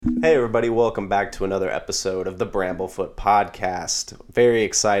Hey everybody, welcome back to another episode of the Bramblefoot podcast. Very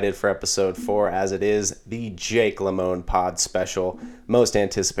excited for episode 4 as it is the Jake Lamone pod special. Most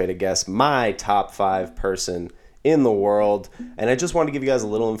anticipated guest, my top 5 person in the world. And I just want to give you guys a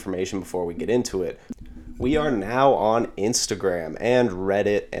little information before we get into it. We are now on Instagram and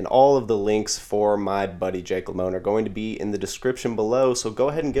Reddit, and all of the links for my buddy Jake Lamone are going to be in the description below. So go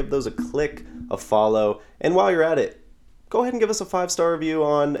ahead and give those a click, a follow, and while you're at it, go ahead and give us a 5-star review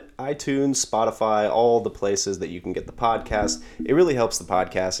on iTunes, Spotify, all the places that you can get the podcast. It really helps the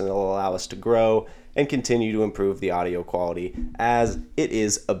podcast and it'll allow us to grow and continue to improve the audio quality as it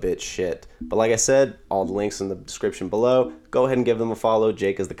is a bit shit. But like I said, all the links in the description below. Go ahead and give them a follow.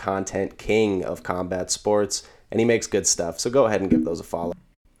 Jake is the content king of combat sports and he makes good stuff. So go ahead and give those a follow.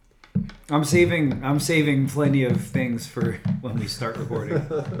 I'm saving plenty of things for when we start recording.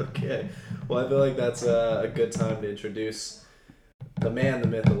 Okay. Well, I feel like that's a good time to introduce the man, the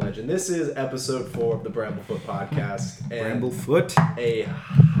myth, the legend. This is episode 4 of the Bramblefoot podcast. And Bramblefoot? A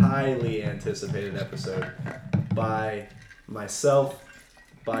highly anticipated episode by myself,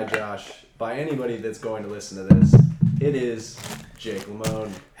 by Josh, by anybody that's going to listen to this. It is Jake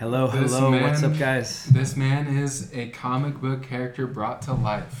Lamone. Hello. What's up, guys? This man is a comic book character brought to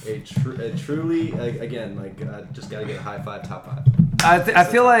life. A truly, just gotta get a high five, top 5. I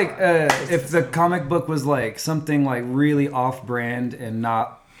feel like if the comic book was like something like really off-brand and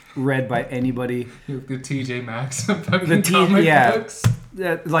not read by anybody, The TJ Maxx of fucking comic books.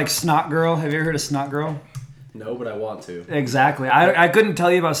 Like Snot Girl. Have you ever heard of Snot Girl? No, but I want to. Exactly. I couldn't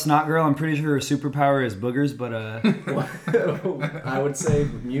tell you about Snot Girl. I'm pretty sure her superpower is boogers, but I would say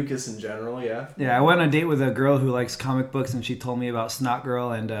mucus in general, yeah. Yeah, I went on a date with a girl who likes comic books, and she told me about Snot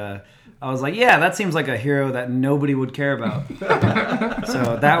Girl, and I was like, yeah, that seems like a hero that nobody would care about.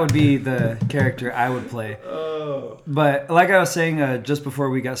 So that would be the character I would play. Oh. But like I was saying just before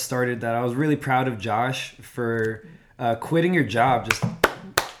we got started, that I was really proud of Josh for quitting your job. Just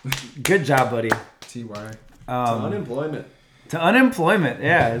good job, buddy. TY. To unemployment. To unemployment,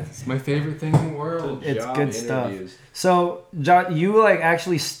 yeah. It's my favorite thing in the world. It's Job good interviews. stuff. So, Josh, you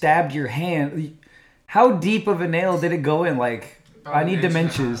actually stabbed your hand. How deep of a nail did it go in? I need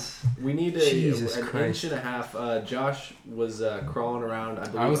dimensions. We need an Christ. inch and a half. Josh was crawling around, I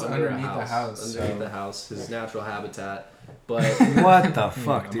believe, I was under underneath a house. Underneath the house, his natural habitat. But What the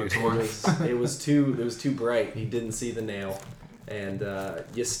fuck, dude? it was too bright. He didn't see the nail, and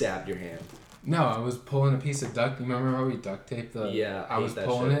you stabbed your hand. No, I was pulling a piece of duct. You remember how we duct taped the? Yeah, I was that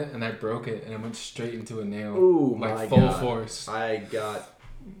pulling shit. it and I broke it and it went straight into a nail. Ooh, like my full God. force. I got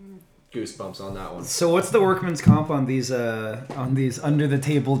goosebumps on that one. So, what's the workman's comp on these under the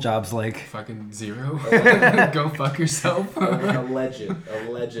table jobs like? Fucking 0. Go fuck yourself. Alleged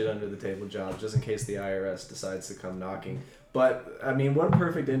under the table job, just in case the IRS decides to come knocking. But I mean, what a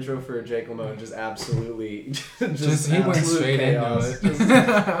perfect intro for Jake Lamone! Just absolutely, he went straight chaos. into it.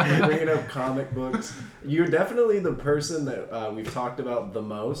 Just bringing up comic books. You're definitely the person that we've talked about the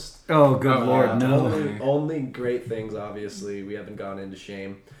most. Oh, good lord, no. Only great things. Obviously, we haven't gone into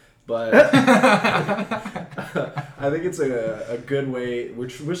shame. But I think it's a good way. We're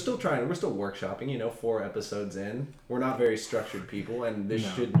still trying. We're still workshopping. 4 episodes in. We're not very structured people, and this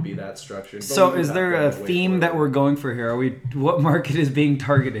shouldn't be that structured. So, is there a theme that we're going for here? What market is being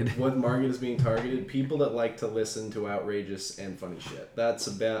targeted? What market is being targeted? People that like to listen to outrageous and funny shit. I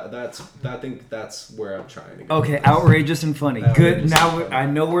think that's where I'm trying to go. Okay, outrageous and funny. Good. Now funny. I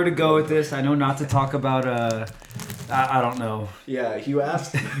know where to go with this. I know not to talk about I don't know. Yeah, you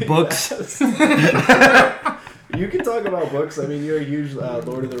asked. Books. You can talk about books. I mean, you're a huge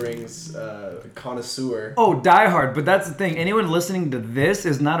Lord of the Rings connoisseur. Oh, Die Hard. But that's the thing. Anyone listening to this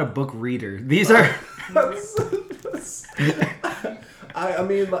is not a book reader. These are... I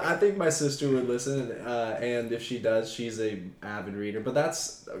mean, I think my sister would listen, and if she does, she's a avid reader. But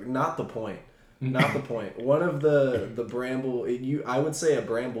that's not the point. Not the point. One of the Bramble... I would say a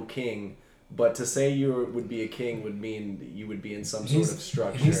Bramble king... But to say you would be a king would mean you would be in some sort of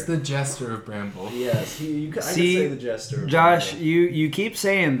structure. He's the jester of Bramble. Yes, I could say the jester of Josh, Bramble. you keep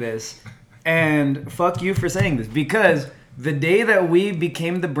saying this, and fuck you for saying this, because the day that we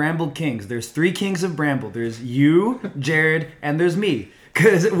became the Bramble Kings, there's 3 kings of Bramble. There's you, Jared, and there's me.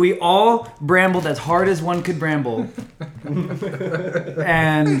 Because we all brambled as hard as one could bramble.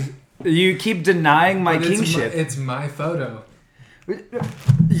 And you keep denying my kingship. It's my photo.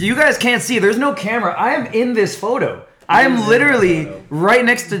 You guys can't see. There's no camera. I am in this photo. I am literally right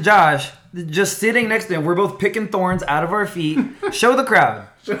next to Josh, just sitting next to him. We're both picking thorns out of our feet. Show the crowd.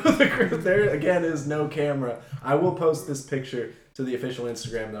 There again is no camera. I will post this picture to the official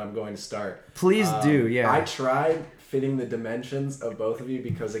Instagram that I'm going to start. Please do, yeah. I tried fitting the dimensions of both of you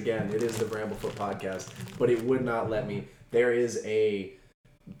because, again, it is the Bramblefoot podcast, but it would not let me. There is a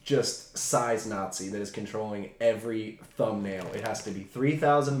just size Nazi that is controlling every thumbnail. It has to be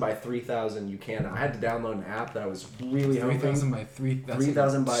 3,000 by 3,000. You can't. I had to download an app that was really 3,000 by 3,000.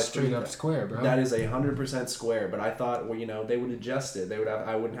 3,000 by straight up square, bro. That is 100% square. But I thought, well, they would adjust it.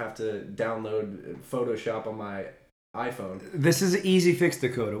 I wouldn't have to download Photoshop on my iPhone. This is an easy fix,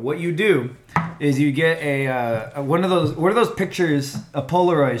 Dakota. What you do is you get a one of those. What are those pictures? A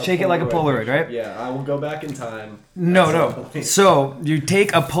Polaroid. Shake it like a Polaroid, right? Yeah, I will go back in time. No. So you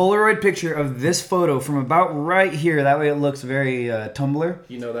take a Polaroid picture of this photo from about right here. That way it looks very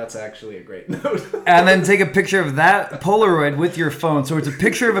Tumblr. That's actually a great note. And then take a picture of that Polaroid with your phone. So it's a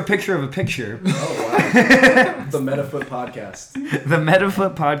picture of a picture of a picture. Oh, wow. The Metafoot podcast. The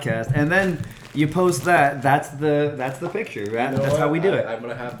Metafoot podcast. And then you post that. That's the picture. That's how we do it. I'm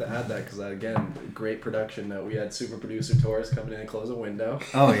going to have to add that because, again, great production note. We had super producer Torres coming in and close a window.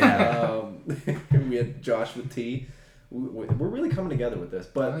 Oh, yeah. We had Josh with T. We're really coming together with this.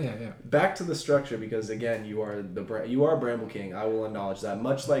 But back to the structure because, again, you are Bramble King. I will acknowledge that.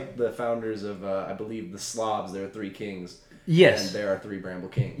 Much like the founders of, I believe, the Slavs, there are 3 kings. Yes. And there are 3 Bramble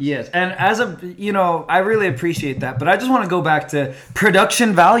Kings. Yes. And I really appreciate that. But I just want to go back to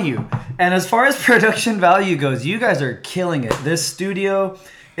production value. And as far as production value goes, you guys are killing it. This studio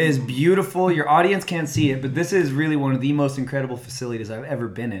is beautiful. Your audience can't see it, but this is really one of the most incredible facilities I've ever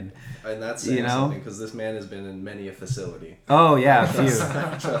been in. And that's saying something because this man has been in many a facility. Oh, yeah, a few.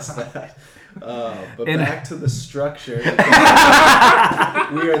 Just that. But back to the structure.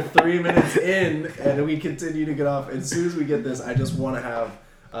 We are 3 minutes in, and we continue to get off. As soon as we get this, I just want to have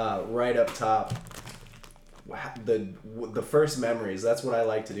right up top the first memories. That's what I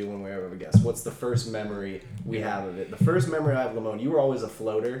like to do when we have a guest. What's the first memory we have of it? The first memory I have, Lamone, you were always a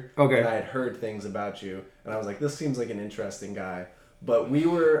floater. Okay. And I had heard things about you, and I was like, this seems like an interesting guy. But we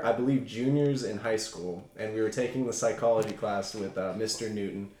were, I believe, juniors in high school, and we were taking the psychology class with Mr.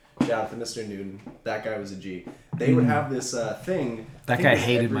 Newton. Shout out to Mr. Newton. That guy was a G. They would have this thing. That guy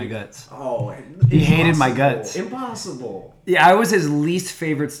hated my guts. Oh, he hated my guts. Impossible. Yeah, I was his least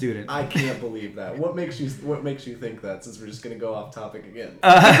favorite student. I can't believe that. What makes you think that? Since we're just gonna go off topic again.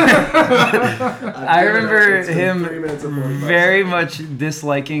 I remember him 3 minutes and 45 very seconds. much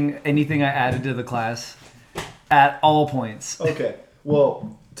disliking anything I added to the class at all points. Okay.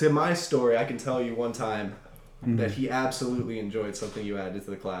 Well, to my story, I can tell you one time that he absolutely enjoyed something you added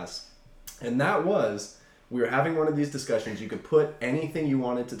to the class. And that was, we were having one of these discussions. You could put anything you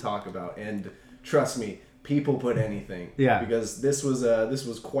wanted to talk about. And trust me, people put anything. Yeah. Because this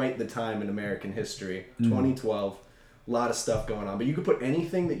was quite the time in American history. 2012. A lot of stuff going on. But you could put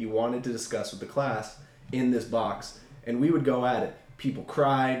anything that you wanted to discuss with the class in this box. And we would go at it. People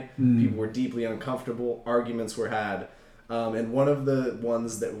cried. People were deeply uncomfortable. Arguments were had. And one of the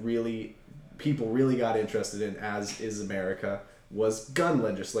ones that people really got interested in, as is America, was gun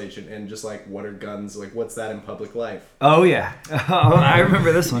legislation and just like, what are guns? Like, what's that in public life? Oh, yeah. I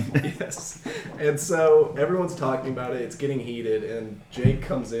remember this one. Yes. And so everyone's talking about it. It's getting heated. And Jake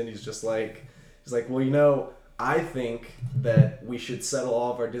comes in. He's like, well, I think that we should settle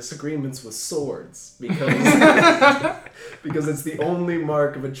all of our disagreements with swords because because it's the only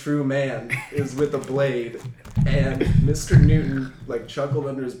mark of a true man is with a blade. And Mr. Newton chuckled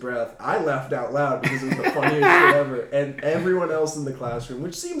under his breath. I laughed out loud because it was the funniest shit ever. And everyone else in the classroom,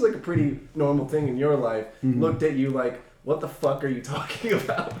 which seems like a pretty normal thing in your life, looked at you like, what the fuck are you talking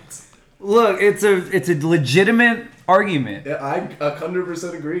about? Look, it's a legitimate argument. Yeah, I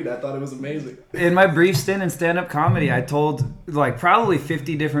 100% agreed. I thought it was amazing. In my brief stint in stand-up comedy, I told probably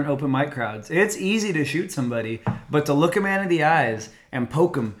 50 different open mic crowds. It's easy to shoot somebody, but to look a man in the eyes and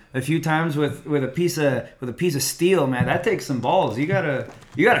poke him a few times with a piece of steel, man, that takes some balls. You gotta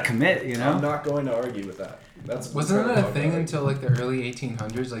commit. I'm not going to argue with that. Wasn't that a thing until the early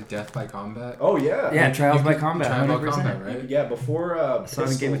 1800s, like death by combat? Oh yeah. Yeah, trials by combat. Trial by combat, right? Yeah, before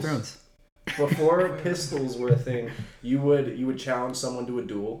pistols. Game of Thrones. Before pistols were a thing, you would challenge someone to a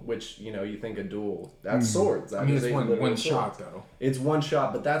duel, which you think a duel, that's swords. It's one shot though. It's one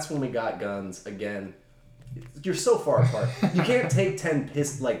shot, but that's when we got guns again. You're so far apart. You can't take 10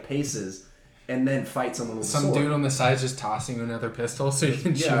 paces and then fight someone with a sword. Some dude on the side's just tossing you another pistol so you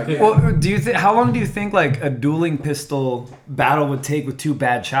can shoot it. Well, how long do you think a dueling pistol battle would take with 2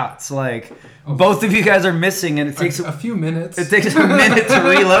 bad shots? Both of you guys are missing, and it takes a few minutes. It takes a minute to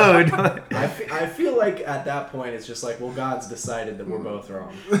reload. I feel like at that point it's just like, well, God's decided that we're both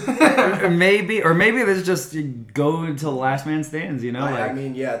wrong. maybe there's just you go until the last man stands, you know? I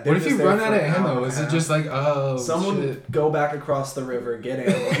mean, yeah. What if you run out of ammo? Is it just like, oh, someone shit. go back across the river, get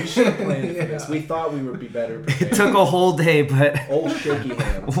ammo. We should have planned for this. We thought we would be better prepared. It took a whole day, but Old shaky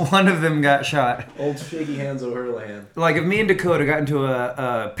hands. one of them got shot. Old shaky hands O'Hurlahan. Like if me and Dakota got into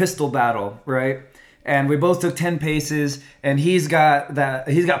a pistol battle, right? And we both took 10 paces, and he's got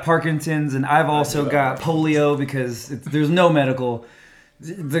Parkinson's, and I've also got polio because there's no medical.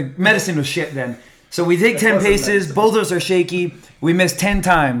 The medicine was shit then. So we take 10 paces, both of us are shaky. We miss 10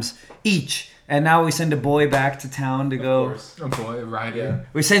 times each. And now we send a boy back to town to go. A boy, right? Yeah.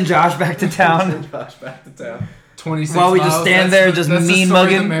 We send Josh back to town. Send Josh back to town. 26 While we miles, just stand there just that's mean the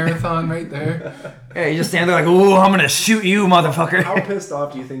story of mugging. the marathon right there. Yeah, you just stand there like, ooh, I'm gonna shoot you, motherfucker. How pissed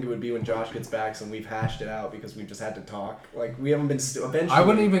off do you think it would be when Josh gets back and we've hashed it out because we just had to talk? Like, we haven't been... eventually... I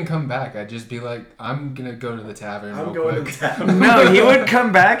wouldn't even come back. I'd just be like, I'm gonna go to the tavern I'm real going quick. to the tavern. No, he would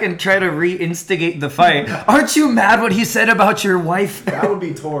come back and try to reinstigate the fight. Aren't you mad what he said about your wife? That would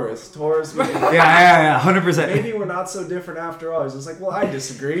be Taurus. Taurus would be... Yeah, 100%. Maybe we're not so different after all. He's just like, well, I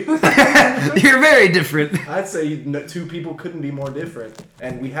disagree. You're very different. I'd say two people couldn't be more different.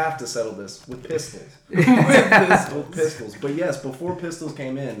 And we have to settle this with pistols. With pistols. But yes, before pistols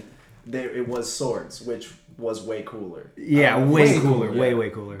came in, it was swords, which was way cooler. Yeah, way cooler. Way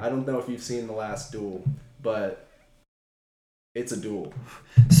cooler. I don't know if you've seen The Last Duel, but it's a duel.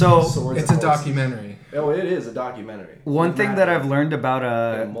 So Swords It's a and horses. documentary. Oh, it is a documentary. one thing that I've learned about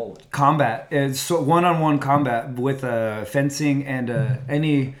And a mullet. combat is one-on-one combat with fencing and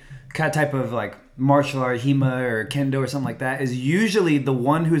any type of like martial art, HEMA or kendo or something like that, is usually the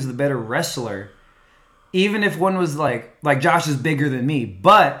one who's the better wrestler. Even if one was like Josh is bigger than me,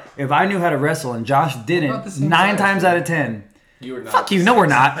 but if I knew how to wrestle and Josh About didn't, the same 9 size, times man. out of 10, You were not fuck the you. No, same we're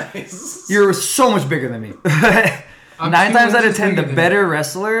not. size. You're so much bigger than me. I'm 9 2 times out of inches 10, the bigger than better you.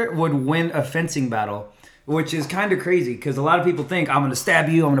 wrestler would win a fencing battle, which is kind of crazy because a lot of people think I'm gonna stab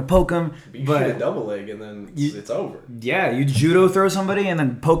you, I'm gonna poke him, But you shoot a but double leg and then it's over. yeah, you judo throw somebody and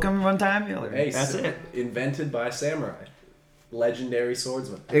then poke him one time. You're like, Hey, that's it. Invented by samurai. Legendary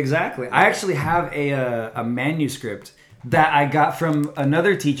swordsman. Exactly. I actually have a manuscript that I got from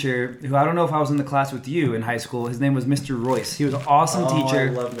another teacher who I don't know if I was in the class with you in high school. His name was Mr. Royce. He was an awesome teacher.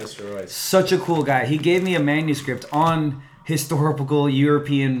 I love Mr. Royce. Such a cool guy. He gave me a manuscript on historical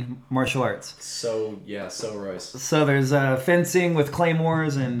European martial arts. So Royce. So there's fencing with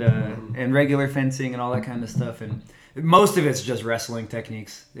claymores and regular fencing and all that kind of stuff, and most of it's just wrestling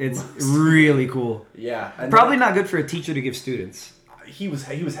techniques. It's really cool. Yeah. And Probably not good for a teacher to give students. He was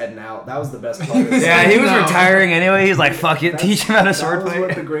heading out. That was the best part. Of this. Yeah, he was No. retiring anyway. He's like, fuck it, teach him how to sword That was what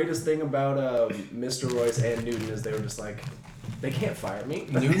the fight. greatest thing about Mr. Royce and Newton is they were just like, they can't fire me.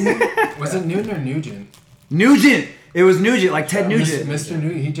 Newton? Was it Newton or Nugent? Nugent! It was Nugent, like Ted Nugent. Mr.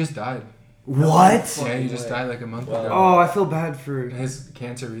 Newton, he just died. What? Yeah, he just died like a month Wow. ago. Oh, I feel bad for... His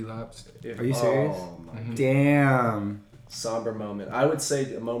cancer relapsed. Are you serious? Oh my Damn. somber moment. I would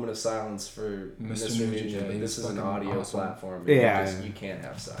say a moment of silence for Mr. Nugent, Nugent, but he this was is an fucking audio awesome. platform. Yeah. You can't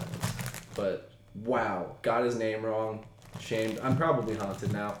have silence. But wow, got his name wrong. Shamed. I'm probably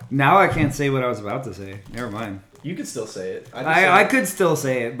haunted now. Now I can't say what I was about to say. Never mind. You could still say it. I could still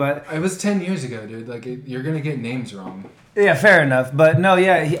say it, but... It was 10 years ago, dude. Like, you're gonna get names wrong. Yeah, fair enough. But no,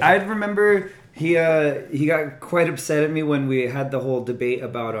 yeah, I remember he got quite upset at me when we had the whole debate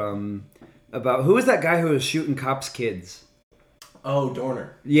about who was that guy who was shooting cops' kids? Oh,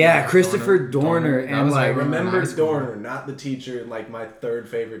 Dorner. Yeah, Christopher Dorner. That And was I like, like- remember high school. Dorner, not the teacher, like my third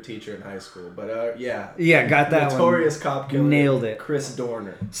favorite teacher in high school. But yeah. yeah, got that Notorious one. cop killer. Nailed it. Chris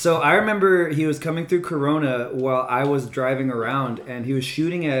Dorner. So I remember he was coming through Corona while I was driving around, and he was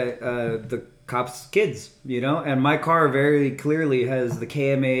shooting at the cops' kids, you know? And my car very clearly has the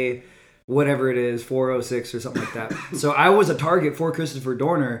KMA, whatever it is, 406 or something like that. So I was a target for Christopher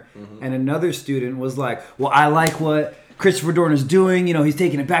Dorner, and another student was like, well, I like what Christopher Dorner's doing, you know, he's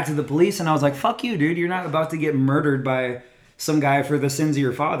taking it back to the police. And I was like, fuck you, dude, you're not about to get murdered by some guy for the sins of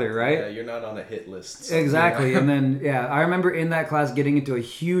your father, right? Yeah, you're not on a hit list. So. Exactly. And then, yeah, I remember in that class getting into a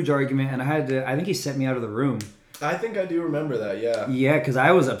huge argument, and I think he sent me out of the room. I think I do remember that, yeah. Yeah, because I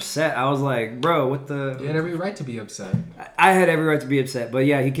was upset. I was like, bro, what the... You had every right to be upset. I had every right to be upset. But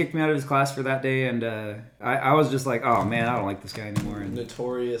yeah, he kicked me out of his class for that day, and I was just like, oh man, I don't like this guy anymore. And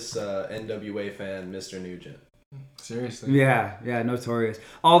Notorious NWA fan, Mr. Nugent. Seriously. yeah, notorious.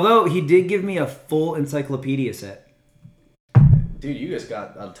 Although he did give me a full encyclopedia set. Dude, you just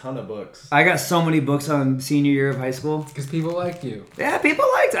got a ton of books. I got so many books on senior year of high school. Because people like you. Yeah, people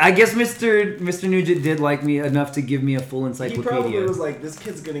liked it. I guess Mr. Nugent did like me enough to give me a full encyclopedia. He probably was like, this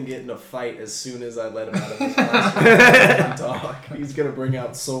kid's going to get in a fight as soon as I let him out of his classroom. Talk. He's going to bring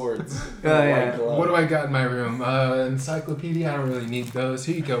out swords. Yeah. What do I got in my room? Encyclopedia? I don't really need those.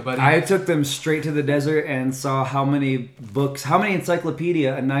 Here you go, buddy. I took them straight to the desert and saw how many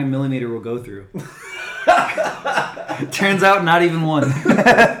encyclopedia a 9mm will go through. Turns out not even one.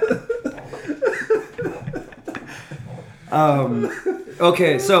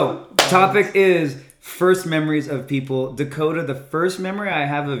 Okay, so topic is first memories of people. Dakota, the first memory I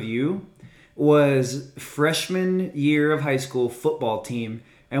have of you was freshman year of high school football team,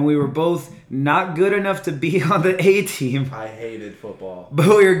 and we were both not good enough to be on the A team. I hated football. But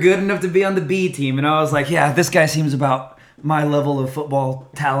we were good enough to be on the B team, and I was like, yeah, this guy seems about my level of football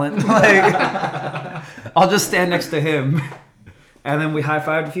talent. Like, I'll just stand next to him. And then we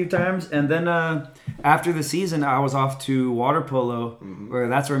high-fived a few times, and then after the season, I was off to water polo, where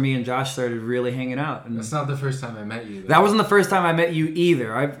that's where me and Josh started really hanging out. And that's not the first time I met you, though. That wasn't the first time I met you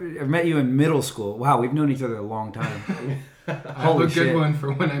either. I've met you in middle school. Wow, we've known each other a long time. I have a good one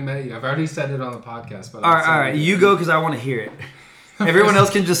for when I met you. I've already said it on the podcast. But all right, you go because I want to hear it. Everyone else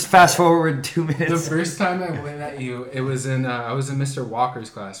can just fast forward 2 minutes. The first time I met you, it was in I was in Mr.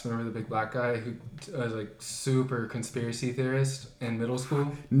 Walker's class. Remember the big black guy who was like super conspiracy theorist in middle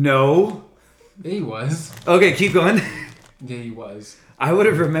school? No. Yeah, he was. Okay, keep going. Yeah, he was. I would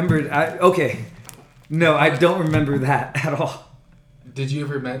have remembered. Okay. No, I don't remember that at all. Did you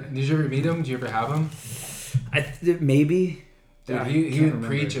ever meet him? Did you ever have him? Maybe. Dude, he would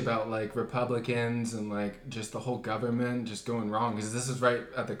preach about like Republicans and like just the whole government just going wrong, because this is right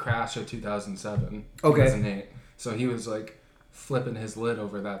at the crash of 2007, 2008. So he was like flipping his lid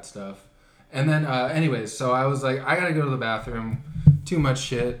over that stuff. And then anyways, so I was like, I gotta go to the bathroom, too much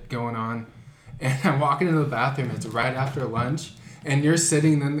shit going on, and I'm walking into the bathroom. It's right after lunch, and you're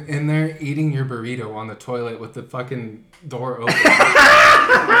sitting in there eating your burrito on the toilet with the fucking door open.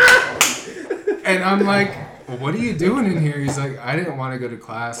 And I'm like, what are you doing in here? He's like, I didn't want to go to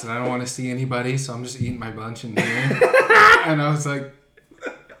class and I don't want to see anybody, so I'm just eating my lunch in here. And I was like,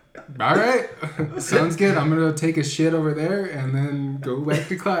 all right, sounds good. I'm going to take a shit over there and then go back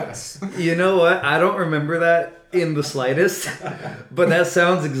to class. You know what? I don't remember that in the slightest, but that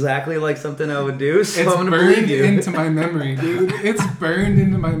sounds exactly like something I would do, so it's I'm going to believe you. Into my memory, dude. It's burned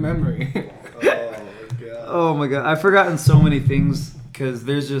into my memory. Oh my god. I've forgotten so many things. Because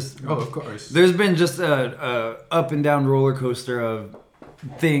there's just... Oh, of course. There's been just a up and down roller coaster of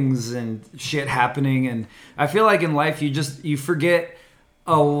things and shit happening. And I feel like in life you forget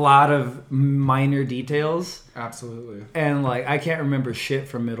a lot of minor details. Absolutely. And like I can't remember shit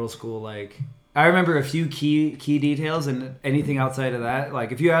from middle school. Like I remember a few key details, and anything outside of that.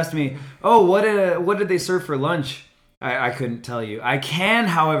 Like if you asked me, oh, what did they serve for lunch? I couldn't tell you. I can,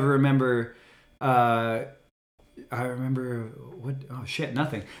 however, remember... I remember what? Oh shit!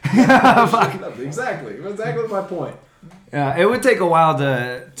 Nothing. Exactly my point. Yeah, it would take a while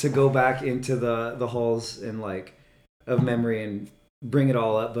to go back into the halls and like of memory and bring it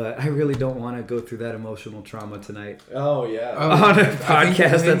all up, but I really don't want to go through that emotional trauma tonight. Oh yeah. On a podcast I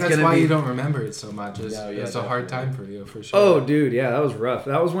think that's gonna why be... you don't remember it so much. It's a hard time for you, for sure. Oh, dude, yeah, that was rough.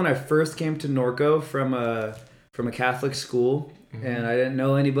 That was when I first came to Norco from a Catholic school, and I didn't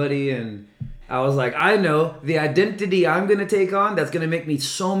know anybody, and I was like, I know the identity I'm going to take on that's going to make me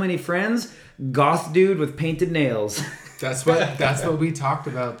so many friends. Goth dude with painted nails. That's what we talked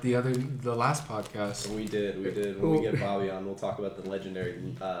about the last podcast. We did. When we get Bobby on, we'll talk about the legendary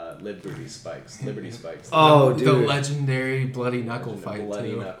Liberty Spikes. Oh, dude. The legendary bloody knuckle fight.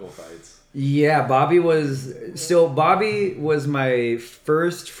 Knuckle fights. Yeah, Bobby was my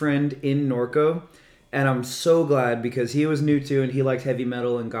first friend in Norco. And I'm so glad because he was new too, and he liked heavy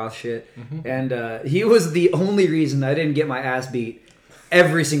metal and goth shit. And he was the only reason I didn't get my ass beat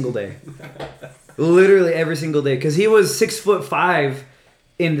every single day. Literally every single day. Because he was 6'5"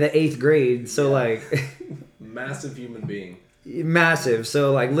 in the 8th grade. So like... Massive human being. Massive.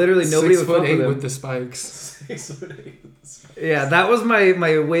 So like literally nobody would fuck with him. 6'8" with the spikes. 6'8" with the spikes. Yeah, that was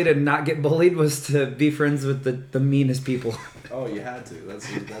my way to not get bullied, was to be friends with the meanest people. Oh, you had to.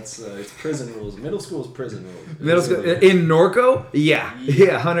 That's it's prison rules. Middle school is prison rules. Middle school in Norco? Yeah,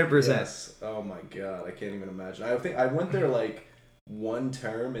 100%. Yes. Oh my god, I can't even imagine. I think I went there like one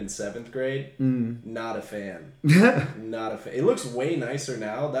term in 7th grade. Not a fan. Not a fan. It looks way nicer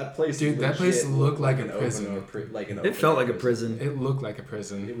now. That place, dude, that place looked like a prison. It felt like a prison. It looked like a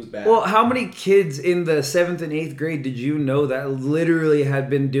prison. It was bad. Well, how many kids in the 7th and 8th grade did you know that literally had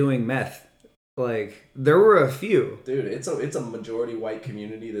been doing meth? Like, there were a few. Dude, it's a majority white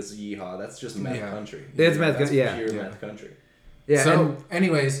community. This yeehaw. That's just meth country. It's meth country. Yeah, pure meth country. Yeah. So,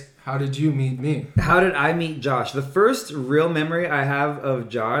 anyways, how did you meet me? How did I meet Josh? The first real memory I have of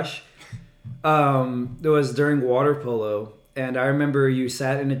Josh, it was during water polo, and I remember you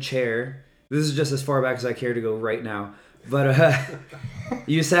sat in a chair. This is just as far back as I care to go right now, but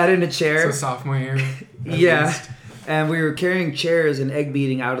you sat in a chair. So sophomore year. Yeah, and we were carrying chairs and egg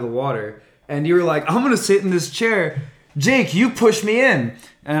beating out of the water. And you were like, I'm going to sit in this chair. Jake, you push me in.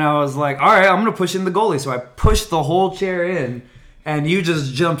 And I was like, all right, I'm going to push in the goalie. So I pushed the whole chair in. And you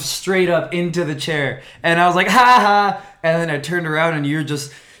just jumped straight up into the chair. And I was like, ha ha. And then I turned around and you're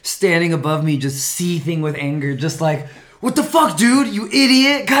just standing above me, just seething with anger. Just like, what the fuck, dude? You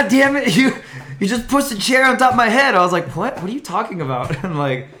idiot. God damn it. You just pushed a chair on top of my head. I was like, what? What are you talking about? And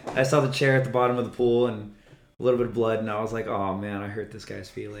like, I saw the chair at the bottom of the pool and a little bit of blood, and I was like, "Oh man, I hurt this guy's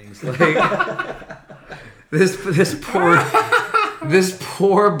feelings." Like this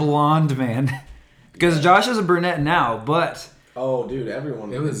poor blonde man. Because Josh is a brunette now, but oh, dude,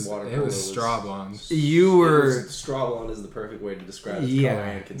 everyone it was water it was straw blonde. You were straw blonde is the perfect way to describe its yeah. color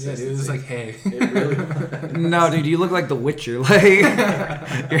and consistency. Yeah, dude, it was like hay. It really. No, dude, you look like the Witcher. Like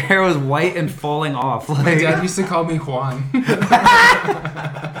your hair was white and falling off. Like My dad used to call me Juan.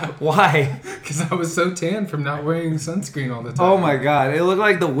 Why? Because I was so tan from not wearing sunscreen all the time. Oh my god, it looked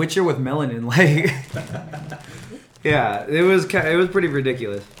like the Witcher with melanin. Like, yeah, it was pretty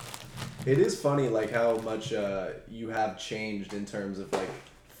ridiculous. It is funny, like how much you have changed in terms of like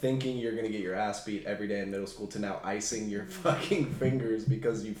thinking you're gonna get your ass beat every day in middle school to now icing your fucking fingers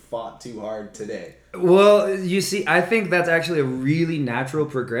because you fought too hard today. Well, you see, I think that's actually a really natural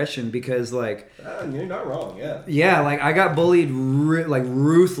progression because, like, you're not wrong, yeah. Yeah, like I got bullied like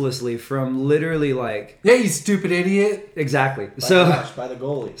ruthlessly from literally like. Yeah, you stupid idiot. Exactly. By the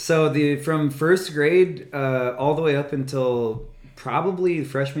goalie. So from first grade all the way up until probably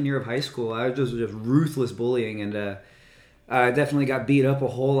freshman year of high school, I was just ruthless bullying, and I definitely got beat up a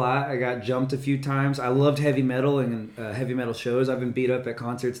whole lot. I got jumped a few times. I loved heavy metal and heavy metal shows. I've been beat up at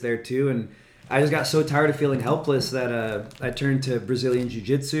concerts there too, and I just got so tired of feeling helpless that I turned to Brazilian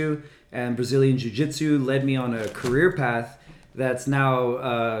Jiu-Jitsu, and Brazilian Jiu-Jitsu led me on a career path that's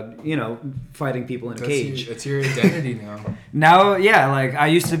now, fighting people in a cage. It's your identity now. Now, yeah, like I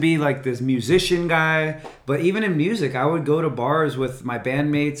used to be like this musician guy, but even in music, I would go to bars with my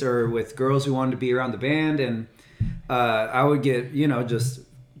bandmates or with girls who wanted to be around the band, and I would get, just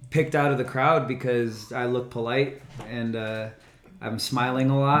picked out of the crowd because I look polite and I'm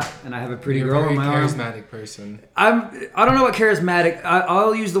smiling a lot and I have a pretty girl on my arm. You're a very charismatic person. I don't know what charismatic.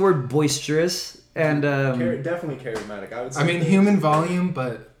 I'll use the word boisterous and definitely charismatic. I would say. I mean, human volume,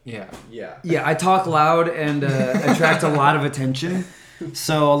 but yeah. Yeah, I talk loud and attract a lot of attention.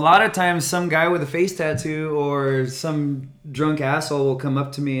 So a lot of times some guy with a face tattoo or some drunk asshole will come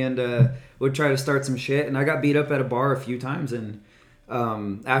up to me and would try to start some shit. And I got beat up at a bar a few times. And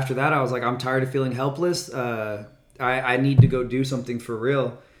after that, I was like, I'm tired of feeling helpless. I need to go do something for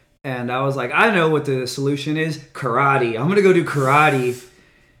real. And I was like, I know what the solution is. Karate. I'm going to go do karate.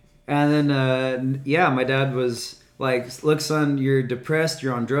 And then, my dad was like, look, son, you're depressed.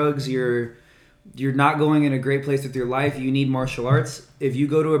 You're on drugs. You're not going in a great place with your life. You need martial arts. If you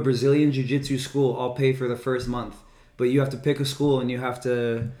go to a Brazilian Jiu-Jitsu school, I'll pay for the first month. But you have to pick a school and you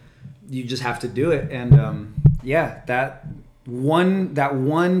just have to do it. And that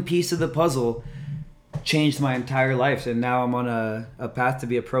one piece of the puzzle changed my entire life. And now I'm on a path to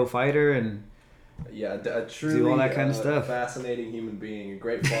be a pro fighter and a truly do all that kind of stuff. Fascinating human being. A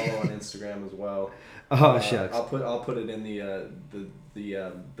great follow on Instagram as well. Oh shucks. I'll put it in the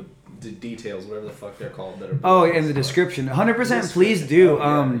details, whatever the fuck they're called. That are in the description. 100%. Please do.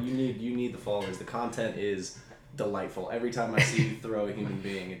 You need the followers. The content is delightful. Every time I see you throw a human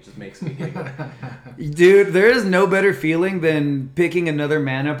being, it just makes me giggle. Dude, there is no better feeling than picking another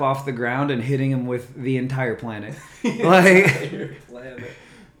man up off the ground and hitting him with the entire planet.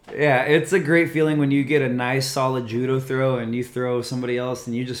 Yeah, it's a great feeling when you get a nice solid judo throw and you throw somebody else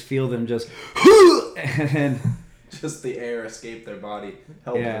and you just feel them just and just the air escape their body.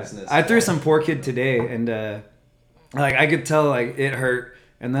 Helplessness. Yeah. I threw some poor kid today and I could tell like it hurt,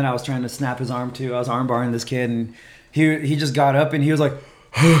 and then I was trying to snap his arm too. I was arm barring this kid and he just got up and he was like,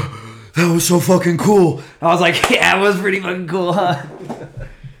 that was so fucking cool. I was like, yeah, it was pretty fucking cool, huh?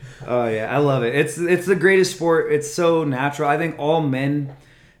 Oh yeah, I love it. It's the greatest sport. It's so natural. I think all men,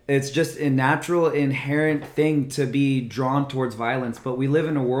 it's just a natural, inherent thing to be drawn towards violence. But we live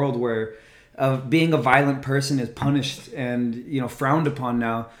in a world where being a violent person is punished and frowned upon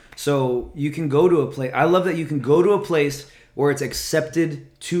now. So you can go to a place. I love that you can go to a place where it's accepted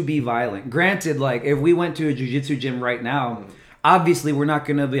to be violent. Granted, like if we went to a jiu-jitsu gym right now, obviously we're not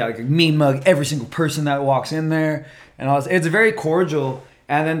gonna be like a mean mug every single person that walks in there and all this. It's very cordial,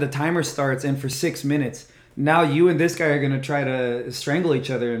 and then the timer starts, and for 6 minutes, now you and this guy are gonna try to strangle each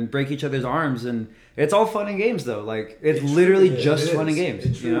other and break each other's arms, and it's all fun and games though. Like it's literally just fun and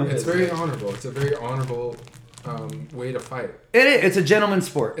games. You know, it's very honorable. It's a very honorable way to fight. It's a gentleman's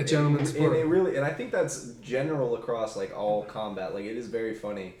sport. A gentleman's sport. And I think that's general across like all combat. Like it is very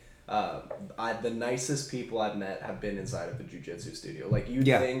funny. The nicest people I've met have been inside of a jiu-jitsu studio. Like you'd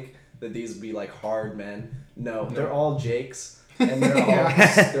think that these would be like hard men. No, they're all Jakes. And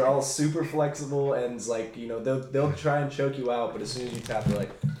they're all super flexible, and it's like, you know, they'll try and choke you out, but as soon as you tap, they're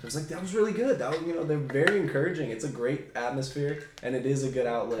like, it's like, that was really good. That was, you know, they're very encouraging. It's a great atmosphere, and it is a good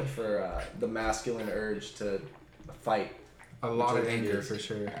outlet for the masculine urge to fight. A lot of anger for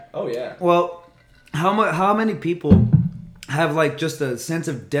sure. Oh yeah. Well, how many people have like just a sense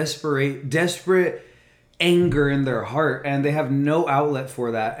of desperate anger in their heart, and they have no outlet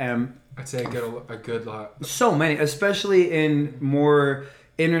for that? And I'd say a good lot. So many, especially in more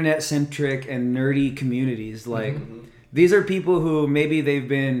internet-centric and nerdy communities. Like, these are people who maybe they've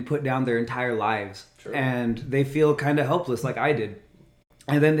been put down their entire lives. True. And they feel kind of helpless like I did.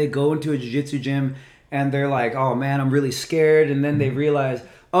 And then they go into a jiu-jitsu gym and they're like, oh man, I'm really scared. And then they realize,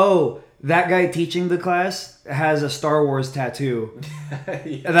 oh, that guy teaching the class has a Star Wars tattoo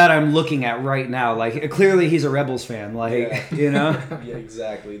that I'm looking at right now. Like, clearly he's a Rebels fan. Like, you know? Yeah,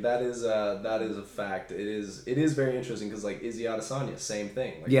 exactly. That is a fact. It is very interesting because, like, Izzy Adesanya, same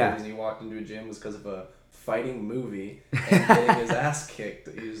thing. Like, the reason he walked into a gym was because of a fighting movie and getting his ass kicked.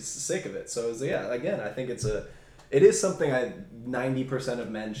 He was sick of it. So, again, I think it is something 90% of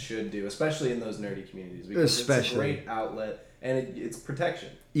men should do, especially in those nerdy communities. Because it's a great outlet. And it's protection.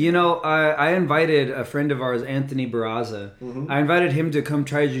 You know, I invited a friend of ours, Anthony Barraza. I invited him to come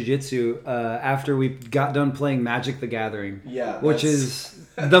try jiu-jitsu after we got done playing Magic the Gathering. Yeah. Which is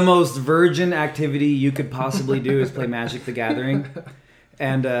the most virgin activity you could possibly do is play Magic the Gathering.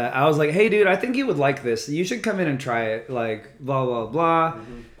 And I was like, hey, dude, I think you would like this. You should come in and try it. Like, blah, blah, blah.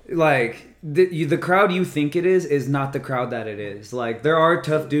 Like, the crowd you think it is not the crowd that it is. Like, there are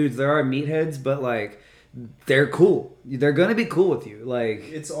tough dudes. There are meatheads. But, like, they're cool. They're gonna be cool with you. Like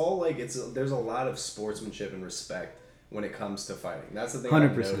it's all like there's a lot of sportsmanship and respect when it comes to fighting. That's the thing 100%,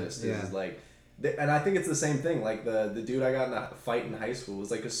 I've noticed is like, and I think it's the same thing. Like the dude I got in a fight in high school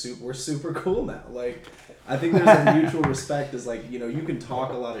was like we're super cool now. Like I think there's a mutual respect. Is like, you know, you can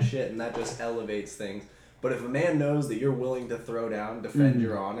talk a lot of shit and that just elevates things. But if a man knows that you're willing to throw down, defend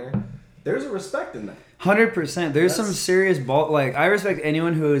your honor, there's a respect in that. 100%. There's some serious ball. Like, I respect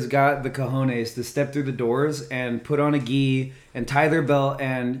anyone who has got the cojones to step through the doors and put on a gi and tie their belt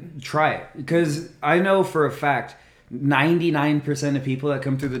and try it. Because I know for a fact, 99% of people that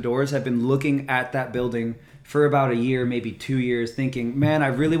come through the doors have been looking at that building for about a year, maybe 2 years, thinking, man, I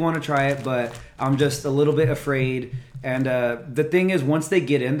really want to try it, but I'm just a little bit afraid. And the thing is, once they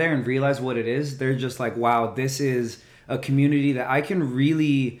get in there and realize what it is, they're just like, wow, this is a community that I can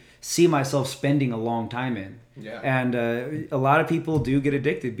really see myself spending a long time in. Yeah. And a lot of people do get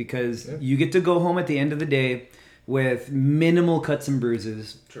addicted because you get to go home at the end of the day with minimal cuts and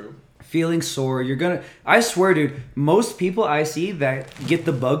bruises. True. Feeling sore. I swear, dude, most people I see that get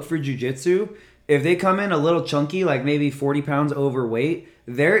the bug for jiu-jitsu, if they come in a little chunky, like maybe 40 pounds overweight,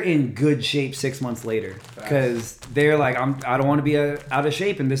 they're in good shape 6 months later. Because they're like, I don't want to be out of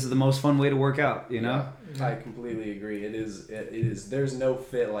shape, and this is the most fun way to work out, you know? Yeah, I completely agree. It is. There's no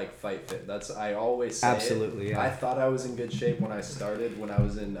fit like fight fit. I always say absolutely. Yeah. I thought I was in good shape when I started, when I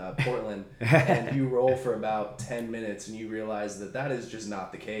was in Portland, and you roll for about 10 minutes and you realize that is just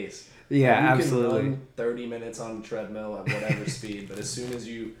not the case. Yeah, you absolutely. can run 30 minutes on a treadmill at whatever speed, but as soon as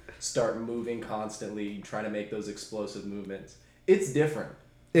you start moving constantly, trying to make those explosive movements, it's different.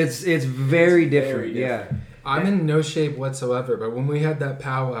 It's very different. Yeah. I'm in no shape whatsoever, but when we had that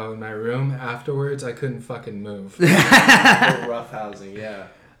powwow in my room afterwards, I couldn't fucking move. Roughhousing, yeah.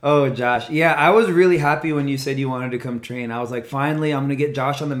 Oh, Josh. Yeah, I was really happy when you said you wanted to come train. I was like, finally, I'm going to get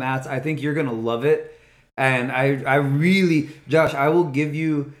Josh on the mats. I think you're going to love it. And I really, Josh, I will give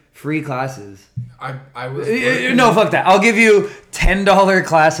you free classes. I was no, fuck that. I'll give you $10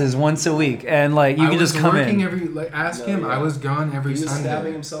 classes once a week, and like you can just come in. Ask him. Yeah. I was gone every Sunday. He was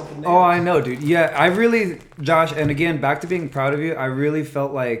stabbing himself in the Oh, I know, dude. Yeah, I really, Josh, and again, back to being proud of you. I really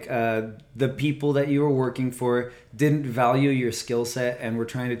felt like the people that you were working for didn't value your skill set and were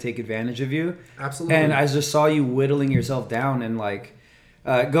trying to take advantage of you. Absolutely. And I just saw you whittling yourself down and like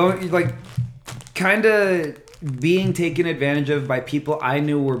going like kind of being taken advantage of by people I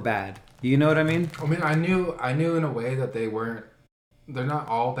knew were bad. You know what I mean? I mean, I knew in a way that they're not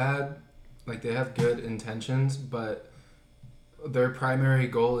all bad. Like, they have good intentions, but their primary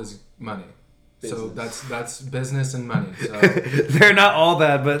goal is money. Business. So that's business and money. So they're not all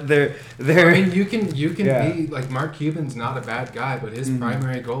bad, but they're. I mean, you can be like, Mark Cuban's not a bad guy, but his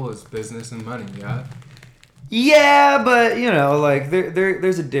primary goal is business and money. Yeah. Yeah, but you know, like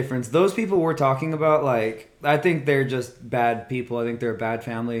there's a difference. Those people we're talking about, like, I think they're just bad people. I think they're a bad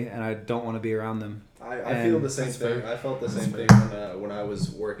family, and I don't want to be around them. I feel the same thing. I felt the same thing when I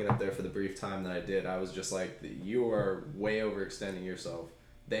was working up there for the brief time that I did. I was just like, you are way overextending yourself.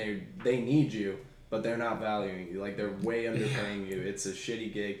 They need you, but they're not valuing you. Like, they're way underpaying you. It's a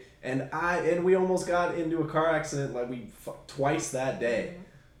shitty gig. And we almost got into a car accident like twice that day.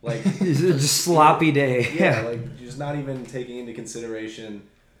 Like, just sloppy day. Yeah, like, just not even taking into consideration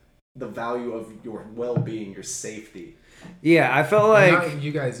the value of your well-being, your safety. Yeah, I felt like not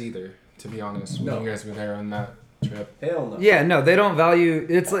you guys either, to be honest. No. When you guys were there on that trip. Hell no. Yeah, no, they don't value.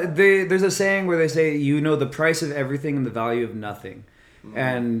 It's like there's a saying where they say, you know the price of everything and the value of nothing.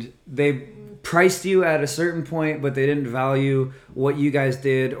 And they priced you at a certain point, but they didn't value what you guys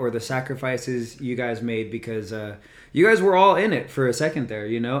did or the sacrifices you guys made, because you guys were all in it for a second there,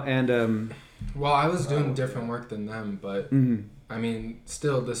 you know? And well, I was doing different work than them, but I mean,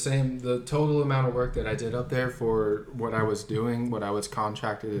 still the total amount of work that I did up there for what I was doing, what I was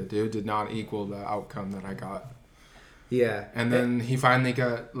contracted to do, did not equal the outcome that I got. Yeah. And then he finally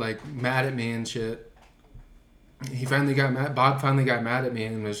got like mad at me and shit. Bob finally got mad at me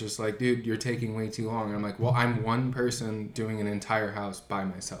and was just like, dude, you're taking way too long. And I'm like, well, I'm one person doing an entire house by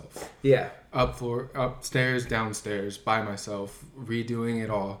myself. Yeah. Upstairs, downstairs, by myself, redoing it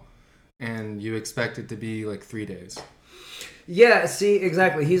all. And you expect it to be like 3 days. Yeah, see,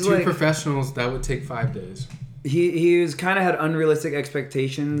 exactly. He's Two like... professionals, that would take 5 days. He was kind of had unrealistic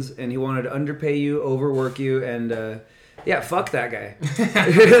expectations, and he wanted to underpay you, overwork you, and... yeah, fuck that guy.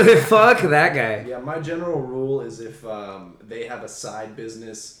 Fuck that guy. Yeah, my general rule is if they have a side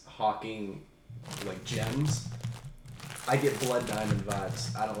business hawking like gems, I get blood diamond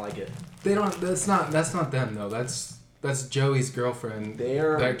vibes. I don't like it. They don't. That's not them though. That's Joey's girlfriend.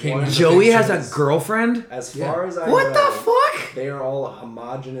 Joey has a girlfriend? As far as I know. What the fuck? They are all a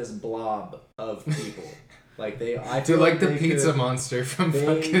homogenous blob of people. Like they're like the pizza monster from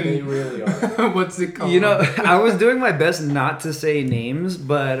fucking. They really are. What's it called? You know, I was doing my best not to say names,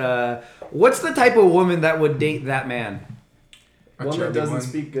 but what's the type of woman that would date that man? One that doesn't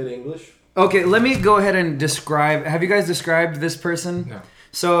speak good English. Okay, let me go ahead and describe. Have you guys described this person? No.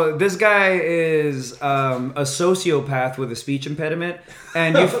 So this guy is a sociopath with a speech impediment,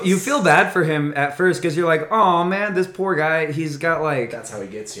 and you feel bad for him at first because you're like, oh man, this poor guy, he's got like that's how he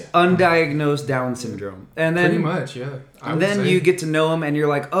gets you. Undiagnosed Down syndrome, and then pretty much, yeah. And then you get to know him, and you're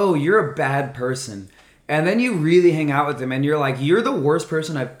like, oh, you're a bad person, and then you really hang out with him, and you're like, you're the worst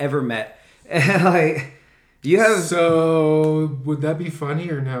person I've ever met, and like you have. So would that be funny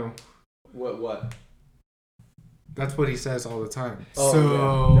or no? What? That's what he says all the time. Yeah.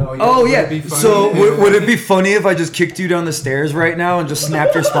 So would it be funny if I just kicked you down the stairs right now and just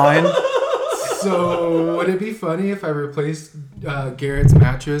snapped your spine? So would it be funny if I replaced Garrett's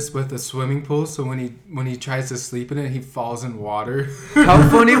mattress with a swimming pool, so when he tries to sleep in it, he falls in water? How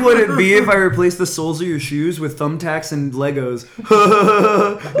funny would it be if I replaced the soles of your shoes with thumbtacks and Legos?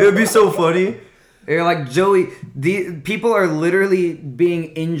 It would be so funny. You're like, Joey, the people are literally being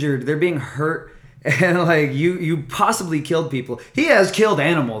injured. They're being hurt. And like you possibly killed people. He has killed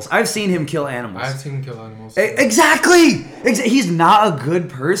animals. I've seen him kill animals. I've seen him kill animals. Exactly. He's not a good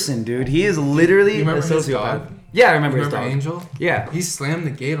person, dude. He is literally a sociopath. Yeah, I remember his dog. Angel? Yeah. He slammed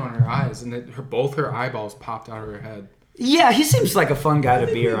the gate on her eyes, and both her eyeballs popped out of her head. Yeah, he seems like a fun guy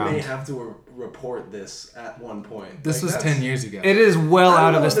to be around. We may have to report this at one point. This was 10 years ago. It is well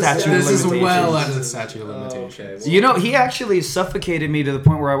out of the statute of limitations. This is well out of the statute of limitations. Okay, well, you know, he actually suffocated me to the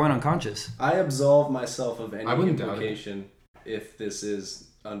point where I went unconscious. I absolve myself of any implication if this is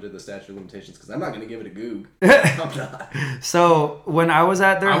under the statute of limitations, because I'm not going to give it a goog. I'm not. So when I was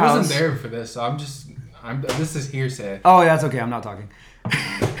at their house... I wasn't there for this, so this is hearsay. Oh, yeah, that's okay. I'm not talking.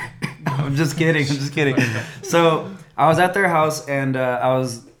 I'm just kidding. So I was at their house, and I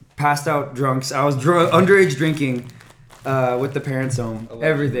was passed out drunks. I was underage drinking with the parents home. Allegedly.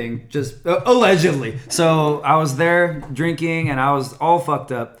 Everything. Just allegedly. So I was there drinking, and I was all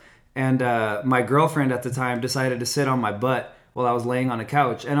fucked up. And my girlfriend at the time decided to sit on my butt while I was laying on a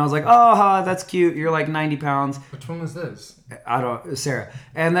couch. And I was like, oh, that's cute. You're like 90 pounds. Which one was this? Sarah.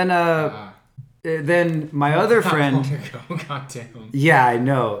 And then my other friend... God damn. Yeah, I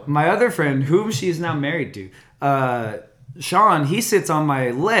know. My other friend, whom she's now married to, Sean, he sits on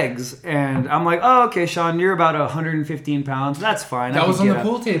my legs, and I'm like, oh, okay, Sean, you're about 115 pounds. That's fine. That was on the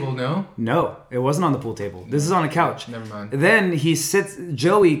pool table, no? No, it wasn't on the pool table. This is on a couch. Never mind. Then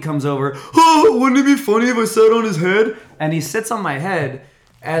Joey comes over, oh, wouldn't it be funny if I sat on his head? And he sits on my head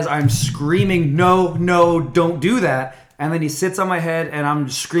as I'm screaming, no, don't do that. And then he sits on my head, and I'm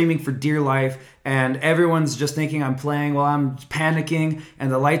screaming for dear life, and everyone's just thinking I'm playing while I'm panicking,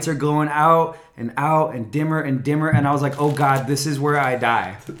 and the lights are going out and dimmer and dimmer, and I was like, oh God, this is where I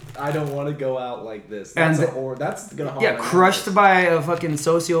die. I don't want to go out like this. That's and that's gonna harm. Yeah, crushed by a fucking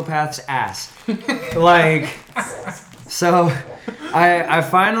sociopath's ass. Like, so I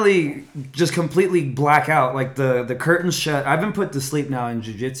finally just completely black out. Like the curtains shut. I've been put to sleep now in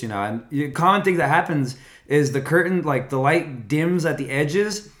jiu-jitsu now, and the common thing that happens is the curtain, like the light dims at the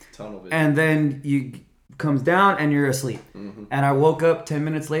edges, and then you comes down and you're asleep. Mm-hmm. And I woke up 10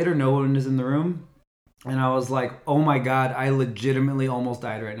 minutes later, no one is in the room, and I was like, oh my God, I legitimately almost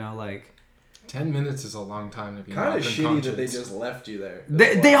died right now. Like, 10 minutes is a long time to be kind of shitty that they just left you there.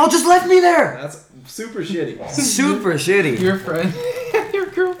 They all just left me there. That's super shitty. Super shitty. Your friend, your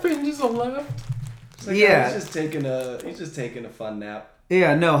girlfriend just left. Like, yeah, he's just taking a fun nap.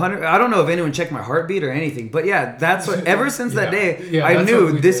 Yeah, no, I don't know if anyone checked my heartbeat or anything, but yeah, that's what. Ever since that day, I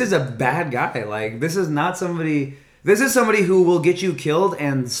knew this is a bad guy. Like, this is not somebody. This is somebody who will get you killed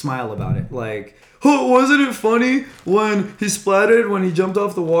and smile about it. Like, oh, wasn't it funny when he splattered when he jumped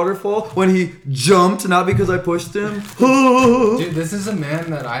off the waterfall? When he jumped, not because I pushed him. Dude, this is a man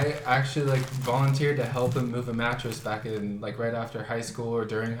that I actually like volunteered to help him move a mattress back in like right after high school or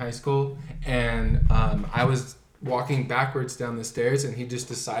during high school, and I was walking backwards down the stairs, and he just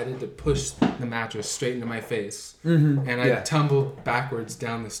decided to push the mattress straight into my face. Mm-hmm. And I tumbled backwards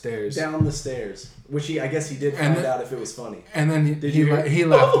down the stairs. Which I guess he did find out if it was funny. And then he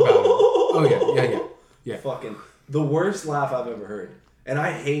laughed about it. Oh, yeah. Fucking the worst laugh I've ever heard. And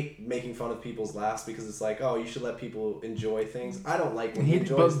I hate making fun of people's laughs because it's like, oh, you should let people enjoy things. I don't like when he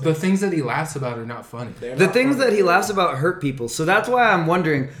enjoys things. The things that he laughs about are not funny. The things that he laughs about hurt people. So that's why I'm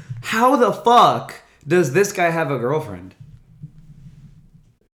wondering, how the fuck does this guy have a girlfriend?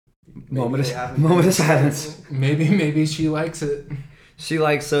 Moment of silence. Maybe she likes it. She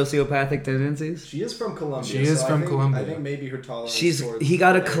likes sociopathic tendencies. She is from Colombia. Colombia. I think maybe her tolerance. He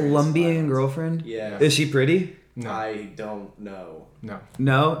got a Colombian girlfriend. Yeah. Is she pretty? No. I don't know.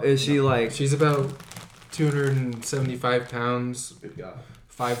 No. Is she like? She's about 275 pounds. Good God.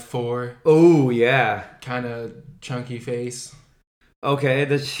 5'4". Oh yeah. Kind of chunky face. Okay,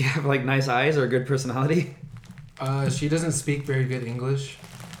 does she have like nice eyes or a good personality? She doesn't speak very good English.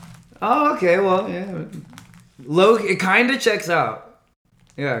 Oh, okay, well, yeah. It kind of checks out.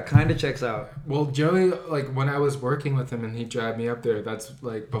 Yeah, it kind of checks out. Well, Joey, like when I was working with him and he dragged me up there, that's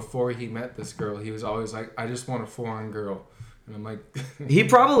like before he met this girl, he was always like, I just want a foreign girl. And I'm like... He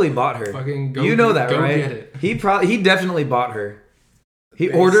probably bought her. Fucking go, you know that, go right? Get it. He definitely bought her. He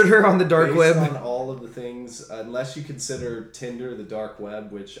ordered her on the dark web. On all of the things, unless you consider Tinder the dark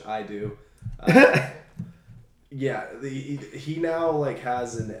web, which I do. Yeah, he now like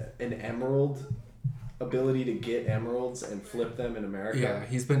has an emerald ability to get emeralds and flip them in America. Yeah,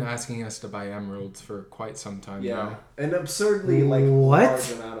 he's been asking us to buy emeralds for quite some time now. An absurdly large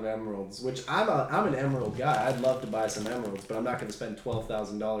amount of emeralds, which I'm an emerald guy. I'd love to buy some emeralds, but I'm not going to spend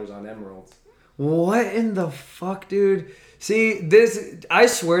 $12,000 on emeralds. What in the fuck, dude? See, I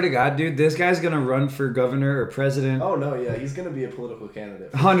swear to God, dude, this guy's going to run for governor or president. Oh, no, yeah, he's going to be a political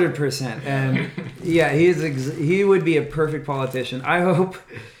candidate. 100%. And yeah, he would be a perfect politician. I hope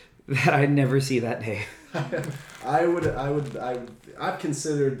that I never see that day. I've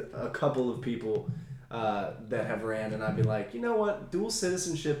considered a couple of people that have ran, and I'd be like, you know what? Dual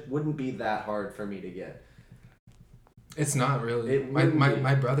citizenship wouldn't be that hard for me to get. It's not really.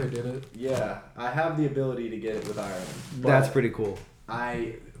 My brother did it. Yeah, I have the ability to get it with Ireland. That's pretty cool.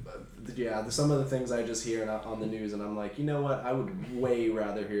 Some of the things I just hear on the news, and I'm like, you know what? I would way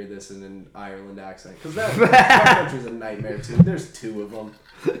rather hear this in an Ireland accent, because that country's a nightmare too. There's two of them.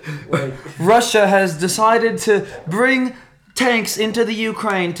 Like, Russia has decided to bring tanks into the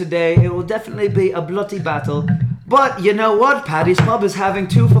Ukraine today. It will definitely be a bloody battle. But you know what? Paddy's Pub is having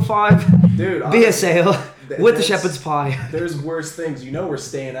 2 for $5 beer sale with the shepherd's pie. There's worse things. You know we're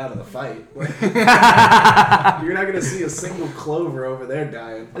staying out of the fight. You're not going to see a single clover over there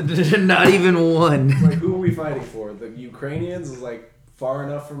dying. Not even one. Like, who are we fighting for? The Ukrainians is like far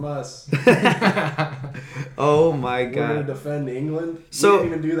enough from us. Oh my God. We're going to defend England? So, we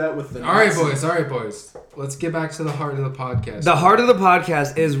didn't even do that with the All right, boys. Let's get back to the heart of the podcast. The heart of the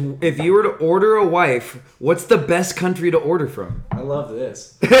podcast is, if you were to order a wife, what's the best country to order from? I love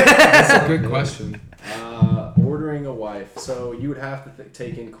this. That's a good question. Ordering ordering a wife, so you would have to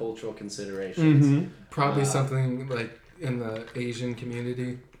take in cultural considerations. Mm-hmm. Probably something like in the Asian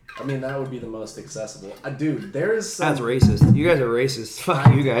community. I mean, that would be the most accessible. Dude, there is some... That's racist. You guys are racist.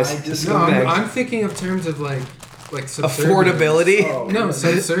 Fuck you guys. I'm thinking of terms of like affordability. Oh, no, yeah.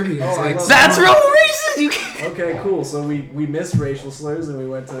 subservience. That's real racist. You can't. Okay, cool. So we missed racial slurs and we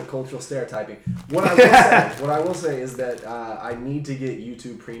went to cultural stereotyping. What I will say is that I need to get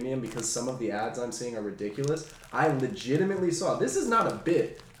YouTube Premium because some of the ads I'm seeing are ridiculous. I legitimately saw, this is not a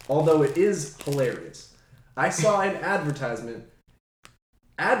bit, although it is hilarious. I saw an advertisement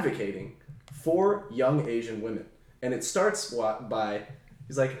advocating for young Asian women. And it starts by,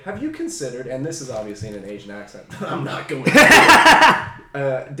 he's like, have you considered, and this is obviously in an Asian accent, I'm not going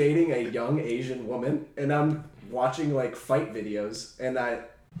to, dating a young Asian woman, and I'm watching like fight videos, and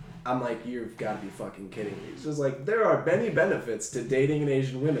I'm like, you've got to be fucking kidding me. It's just like, there are many benefits to dating an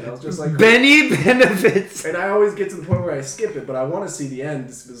Asian woman. I was just like... Many benefits! And I always get to the point where I skip it, but I want to see the end.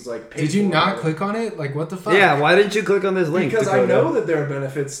 This was like... Did you not click on it? Like, what the fuck? Yeah, why didn't you click on this link? Because I know that there are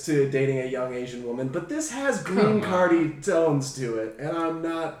benefits to dating a young Asian woman, but this has green cardy tones to it, and I'm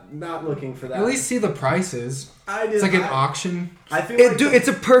not looking for that. At least see the prices. It's like an auction. I feel it's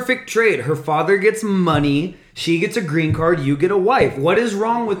a perfect trade. Her father gets money, she gets a green card, you get a wife. What is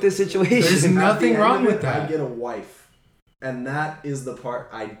wrong with this situation? There's nothing wrong with that. I get a wife, and that is the part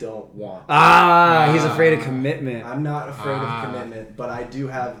I don't want. He's afraid of commitment. I'm not afraid of commitment, but I do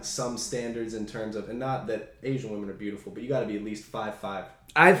have some standards in terms of, and not that Asian women are beautiful, but you got to be at least 5'5".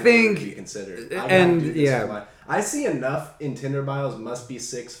 I think to be considered. I see enough in Tinder bios must be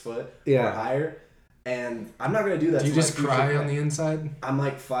 6 foot or higher. And I'm not going to do that. Do you just cry on the inside? I'm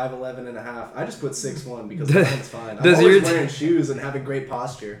like 5'11 and a half. I just put 6'1 because that's fine. I'm always wearing shoes and having great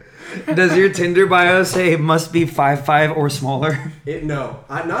posture. Does your Tinder bio say it must be 5'5" or smaller? No,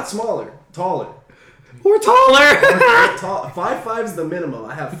 I'm not smaller. Taller. Or taller. 5'5" is the minimum.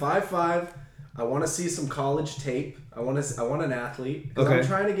 I have 5'5". I want to see some college tape. I want an athlete. Okay. I'm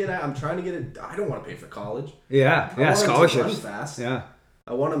trying to get I don't want to pay for college. Yeah, scholarships. To run fast. Yeah.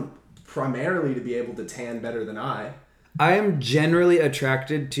 I want them primarily to be able to tan better than I. I am generally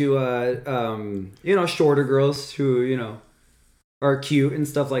attracted to shorter girls who, are cute and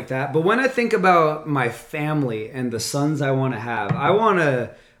stuff like that. But when I think about my family and the sons I want to have, I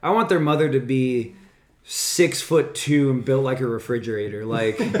want their mother to be 6'2" and built like a refrigerator.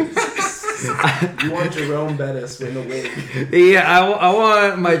 Like you want Jerome Bettis in the wing. Yeah, I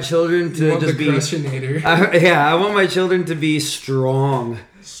want my children to just be. I want my children to be strong.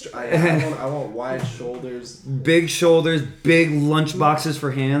 I want wide shoulders. Big shoulders, big lunch boxes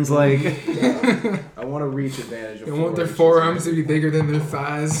for hands. Like, I want to reach advantage. I want their forearms to be bigger than their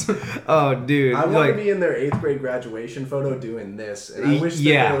thighs. Oh, dude! I want to be in their 8th grade graduation photo doing this, and I wish that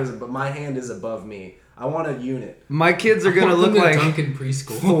there was, but my hand is above me. I want a unit. My kids are gonna look like Duncan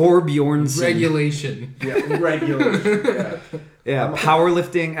preschool. Thor Bjornsson. Regulation. Yeah, regulation. Yeah. Yeah,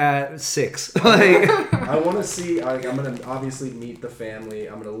 powerlifting at 6. Like, I want to see. I'm gonna obviously meet the family.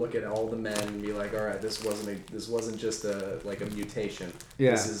 I'm gonna look at all the men and be like, all right, this wasn't just a mutation.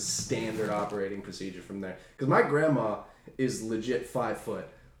 Yeah. This is standard operating procedure from there. Because my grandma is legit 5 foot,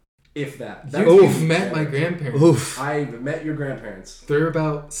 if that. You've met my grandparents. Oof. I've met your grandparents. They're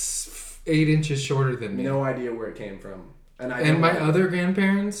about 8 inches shorter than me. No idea where it came from. And my other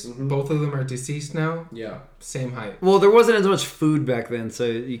grandparents, both of them are deceased now. Yeah. Same height. Well, there wasn't as much food back then, so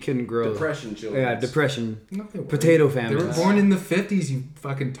you couldn't grow. Depression children. Yeah, depression. No, they weren't. Potato famine. They were born in the 50s, you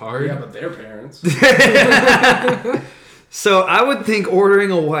fucking tard. Yeah, but their parents. So I would think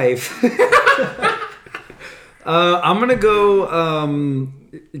ordering a wife. I'm going to go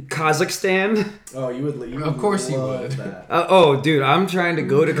Kazakhstan. Oh, you would. Of course you would. Dude, I'm trying to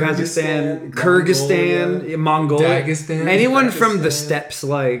go to Kazakhstan, Kyrgyzstan, Mongolia, Dagestan, anyone from the steppes,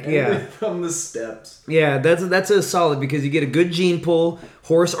 from the steppes. Yeah, that's a solid because you get a good gene pool,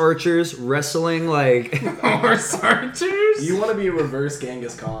 horse archers, wrestling, like horse archers. You want to be a reverse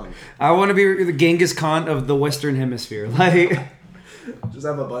Genghis Khan. I want to be the Genghis Khan of the Western Hemisphere, like just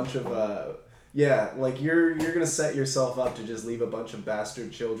have a bunch of. Yeah, like you're gonna set yourself up to just leave a bunch of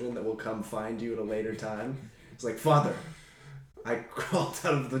bastard children that will come find you at a later time. It's like, Father, I crawled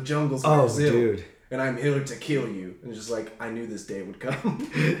out of the jungles of Brazil, dude, and I'm here to kill you. And just like, I knew this day would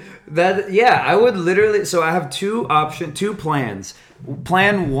come. I would literally. So I have two plans.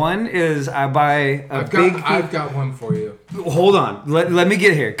 Plan 1 is I buy I've got one for you. Hold on, let me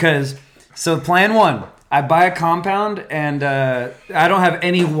get here, so plan 1. I buy a compound, and I don't have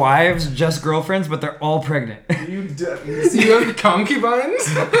any wives, just girlfriends, but they're all pregnant. So you have concubines?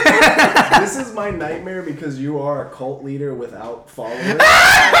 This is my nightmare because you are a cult leader without followers.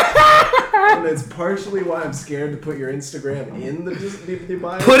 And it's partially why I'm scared to put your Instagram in the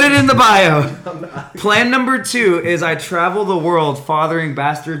bio. Put it in the bio. Plan number 2 is I travel the world fathering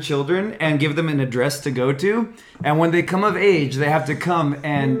bastard children and give them an address to go to. And when they come of age, they have to come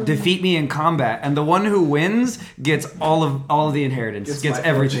and defeat me in combat. And the one who wins gets all of the inheritance. Gets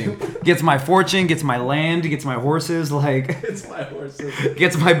everything. Gets my fortune, gets my land, gets my horses, Gets my horses.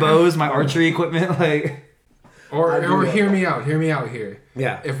 Gets my bows, my archery equipment, Or hear me out here.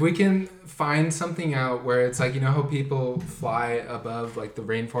 Yeah. If we can find something out where it's like, you know how people fly above like the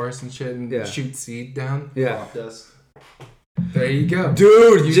rainforest and shit and shoot seed down? Yeah. There you go.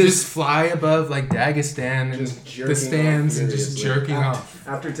 Dude, you just fly above like Dagestan and the stands and just jerking off.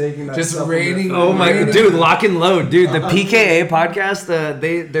 After taking that just raining. Oh my god, dude, Lock and Load. Dude, the PKA podcast,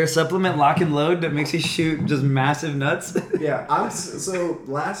 their supplement Lock and Load that makes you shoot just massive nuts. Yeah, so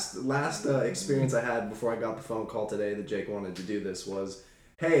last experience I had before I got the phone call today that Jake wanted to do this was,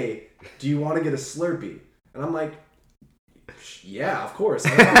 hey, do you want to get a Slurpee? And I'm like, yeah, of course. I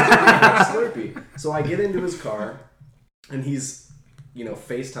want to get a Slurpee. So I get into his car. And he's,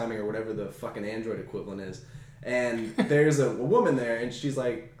 FaceTiming or whatever the fucking Android equivalent is. And there's a woman there, and she's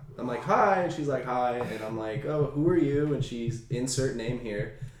like, I'm like, hi. And she's like, hi. And I'm like, oh, who are you? And she's, insert name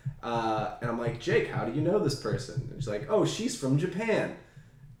here. And I'm like, Jake, how do you know this person? And she's like, oh, she's from Japan.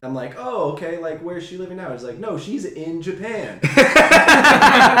 I'm like, oh, okay, like, where's she living now? She's like, no, she's in Japan.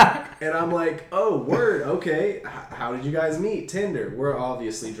 And I'm like, oh, word, okay. How did you guys meet? Tinder. We're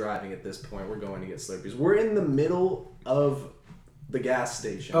obviously driving at this point. We're going to get Slurpees. We're in the middle of the gas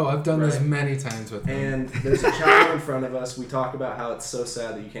station. Oh, I've done this many times with them. And there's a child in front of us. We talk about how it's so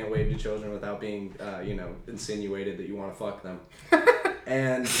sad that you can't wave to children without being, insinuated that you want to fuck them.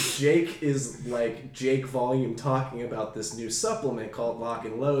 And Jake is like Jake Volume talking about this new supplement called Lock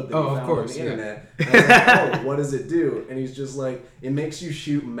and Load that he found on the internet. And I was like, oh, what does it do? And he's just like, it makes you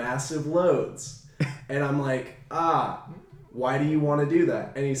shoot massive loads. And I'm like, why do you want to do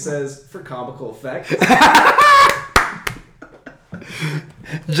that? And he says, for comical effect.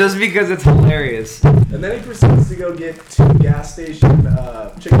 Just because it's hilarious. And then he proceeds to go get 2 gas station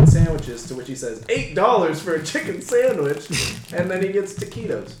chicken sandwiches, to which he says $8 for a chicken sandwich, and then he gets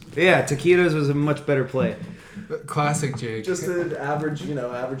taquitos. Yeah, taquitos was a much better play. Classic Jake. Just an average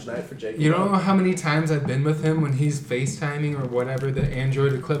night for Jake. You don't know how many times I've been with him when he's FaceTiming or whatever the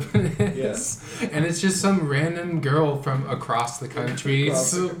Android equipment is. Yeah. And it's just some random girl from across the country.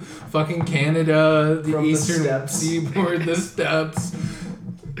 Fucking Canada, the eastern seaboard, the steppes.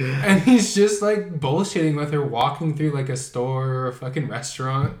 And he's just like bullshitting with her walking through like a store or a fucking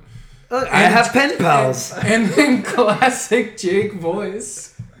restaurant. Look, I have pen pals. And then classic Jake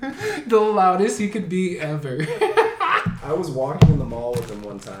voice. The loudest he could be ever. I was walking in the mall with him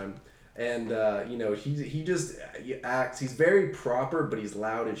one time, and he just acts. He's very proper, but he's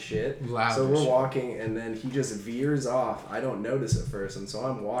loud as shit. So we're walking, and then he just veers off. I don't notice at first, and so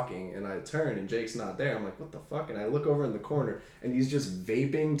I'm walking, and I turn, and Jake's not there. I'm like, what the fuck? And I look over in the corner, and he's just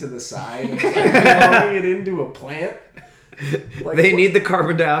vaping to the side, and blowing it into a plant. Like, they need the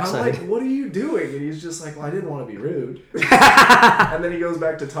carbon dioxide. I'm like, what are you doing? And he's just like, well, I didn't want to be rude. And then he goes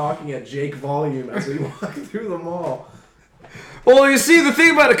back to talking at Jake volume as we walk through the mall. Well, you see, the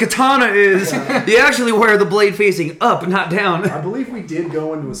thing about a katana is you actually wear the blade facing up, not down. I believe we did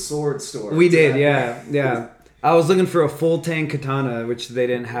go into a sword store. We did, yeah. I was looking for a full tang katana, which they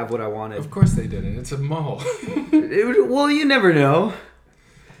didn't have what I wanted. Of course they didn't. It's a mall. Well, you never know.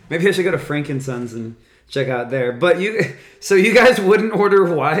 Maybe I should go to Frankensons and check out there. But you guys wouldn't order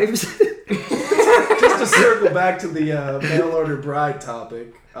wives? Just to circle back to the mail order bride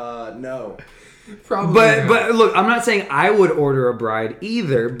topic, no. Probably. But look, I'm not saying I would order a bride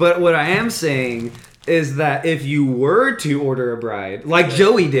either. But what I am saying is that if you were to order a bride, like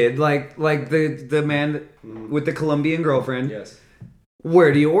Joey did, like the man with the Colombian girlfriend. Yes.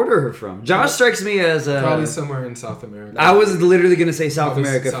 Where do you order her from? Josh strikes me as probably somewhere in South America. I was literally gonna say South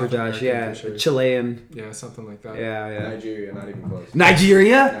America for Josh. Yeah, for sure. Chilean. Yeah, something like that. Yeah. Nigeria, not even close.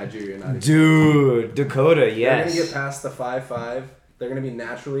 Nigeria, not even Dude, close. Dakota, yes. They're gonna get past the 5.5. They're gonna be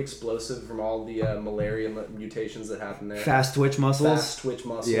naturally explosive from all the malaria mutations that happen there. Fast twitch muscles.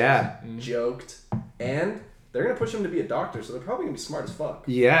 Yeah. Joked. And they're going to push him to be a doctor, so they're probably going to be smart as fuck.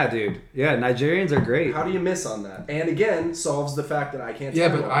 Yeah, dude. Yeah, Nigerians are great. How do you miss on that? And again, solves the fact that I can't tell.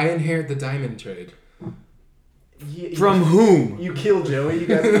 Yeah, but I inherit the diamond trade. From whom? You kill Joey. You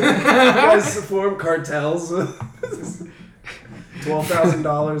guys form cartels.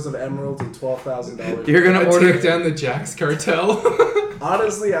 $12,000 of emeralds and $12,000. You're going to order take down the Jax cartel.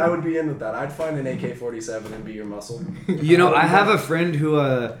 Honestly, I would be in with that. I'd find an AK-47 and be your muscle. You know, I have a friend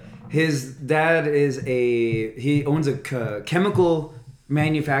who... his dad is he owns a chemical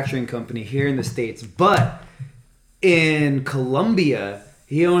manufacturing company here in the States. But in Colombia,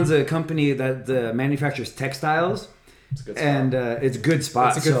 he owns a company that manufactures textiles. It's a good spot. And it's a good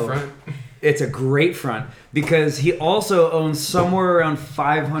spot. It's a good front. It's a great front because he also owns somewhere around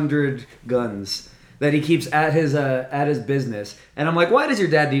 500 guns that he keeps at his business. And I'm like, why does your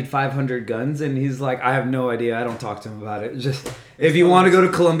dad need 500 guns? And he's like, I have no idea. I don't talk to him about it. Just if you want to go to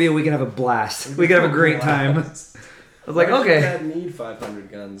Colombia, we can have a blast. We can have a great time. I was like, okay. Why does your dad need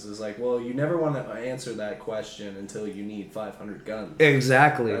 500 guns? It's like, well, you never want to answer that question until you need 500 guns.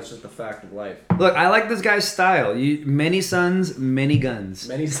 Exactly. That's just a fact of life. Look, I like this guy's style. Many sons, many guns.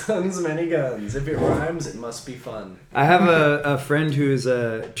 Many sons, many guns. If it rhymes, it must be fun. I have a friend who's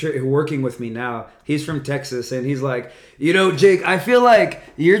working with me now. He's from Texas, and he's like, Jake, I feel like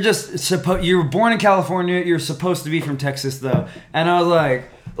you're just you were born in California. You're supposed to be from Texas, though. And I was like,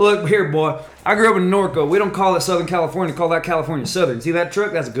 look here, boy. I grew up in Norco. We don't call it Southern California. Call that California Southern. See that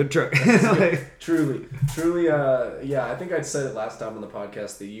truck? That's a good truck. Truly. Yeah. I think I said it last time on the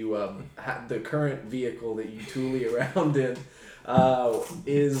podcast that you the current vehicle that you toolie around in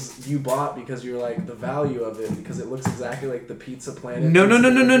is you bought because you're like the value of it because it looks exactly like the Pizza Planet.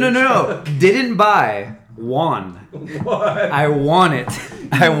 No. Didn't buy. Won. What? I won it.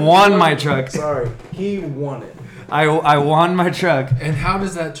 I won my truck. Sorry, he won it. I won my truck. And how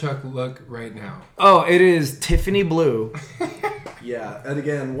does that truck look right now? Oh, it is Tiffany blue. Yeah, and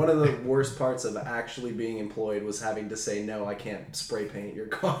again, one of the worst parts of actually being employed was having to say, no, I can't spray paint your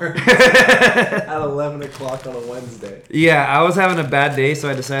car at 11 o'clock on a Wednesday. Yeah, I was having a bad day, so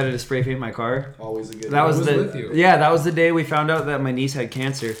I decided to spray paint my car. Always a good that day. was with you. Yeah, that was the day we found out that my niece had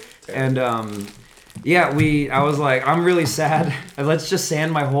cancer. And I was like, I'm really sad. Let's just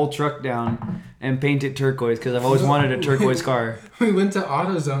sand my whole truck down and paint it turquoise because I've always wanted a turquoise car. We went to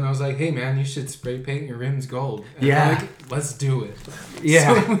AutoZone. I was like, hey, man, you should spray paint your rims gold. And yeah. they're like, let's do it.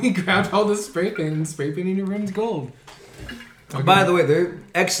 Yeah. So we grabbed all the spray paint and spray painting your rims gold. Okay. By the way, they're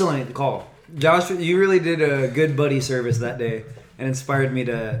excellent call. Josh, you really did a good buddy service that day and inspired me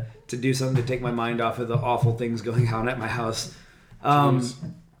to do something to take my mind off of the awful things going on at my house.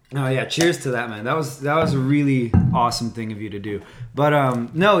 Oh yeah, cheers to that, man. That was a really awesome thing of you to do. But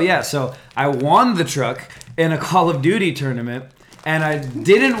so I won the truck in a Call of Duty tournament, and I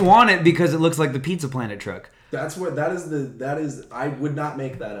didn't want it because it looks like the Pizza Planet truck. That is I would not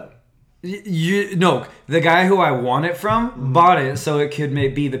make that up. The guy who I won it from bought it so it could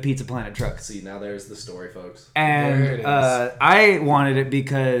be the Pizza Planet truck. See, now there's the story, folks. And I wanted it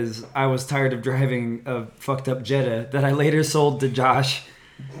because I was tired of driving a fucked up Jetta that I later sold to Josh.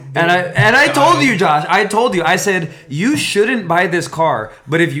 And I told you, Josh, I said, you shouldn't buy this car,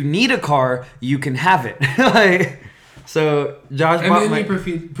 but if you need a car, you can have it. So Josh bought and then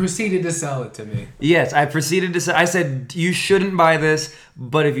you proceeded to sell it to me. Yes, I proceeded to sell. I said, you shouldn't buy this,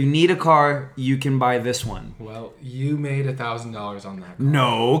 but if you need a car, you can buy this one. Well, you made $1,000 on that car.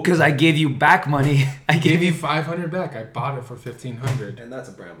 No, because I gave you back money. I gave you $500 back. I bought it for $1,500. And that's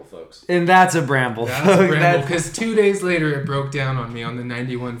a Bramble, folks. That's a Bramble, because 2 days later it broke down on me on the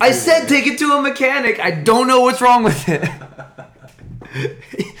 91 freeway. I said take it to a mechanic. I don't know what's wrong with it.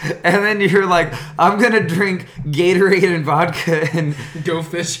 And then you're like, I'm gonna drink Gatorade and vodka and go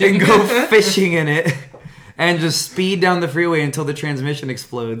fishing in it and just speed down the freeway until the transmission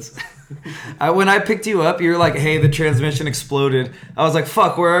explodes. When I picked you up, you were like, hey, the transmission exploded. I was like,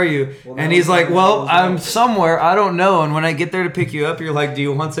 fuck, where are you? And he's like, well, I'm somewhere, I don't know. And when I get there to pick you up, you're like, do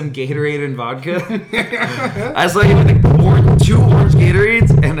you want some Gatorade and vodka? I was like, 2 orange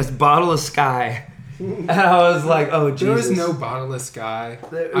Gatorades and a bottle of Sky. And I was like, oh, Jesus. There was no bottle of Sky.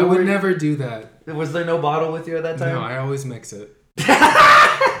 I would never do that. Was there no bottle with you at that time? No, I always mix it.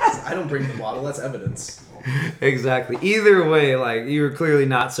 I don't bring the bottle. That's evidence. Exactly. Either way, you were clearly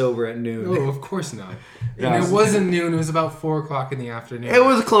not sober at noon. Oh, of course not. And it wasn't noon. It was about 4 o'clock in the afternoon. It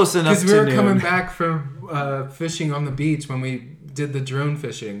was close enough to noon. Because we were coming back from fishing on the beach when we did the drone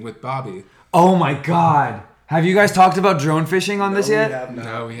fishing with Bobby. Oh, my God. Have you guys talked about drone fishing on this yet?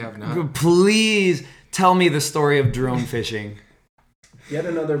 No, we have not. Please tell me the story of drone fishing. Yet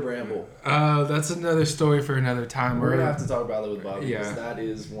another Bramble. That's another story for another time. We're going to have to talk about it with Bobby because that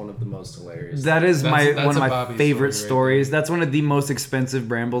is one of the most hilarious. That is one of my favorite stories. That's one of the most expensive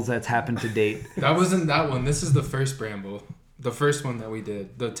Brambles that's happened to date. That wasn't that one. This is the first Bramble. The first one that we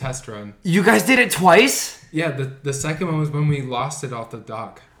did. The test run. You guys did it twice? Yeah, the second one was when we lost it off the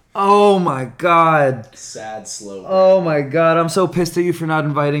dock. Oh my God. Sad, slow. Oh my God. I'm so pissed at you for not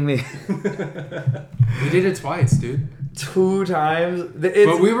inviting me. We did it twice, dude. 2 times.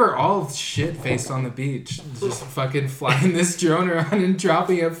 But we were all shit-faced on the beach. Just fucking flying this drone around and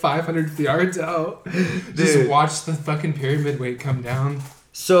dropping it 500 yards out. Just watch the fucking pyramid weight come down.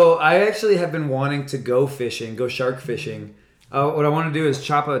 So I actually have been wanting to go shark fishing. What I want to do is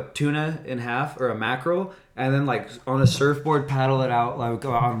chop a tuna in half or a mackerel, and then like on a surfboard paddle it out like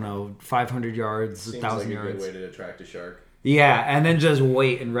I don't know 500 yards, 1,000 yards. Seems like a good way to attract a shark. Yeah, and then just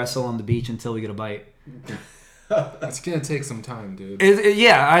wait and wrestle on the beach until we get a bite. It's gonna take some time, dude.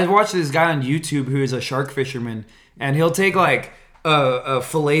 Yeah, I watched this guy on YouTube who is a shark fisherman, and he'll take like a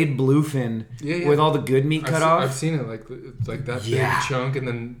filleted bluefin with all the good meat cut off. I've seen it like that big chunk, and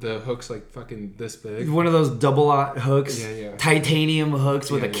then the hook's like fucking this big. One of those double-aught hooks, titanium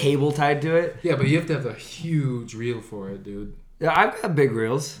hooks with a cable tied to it. Yeah, but you have to have a huge reel for it, dude. Yeah, I've got big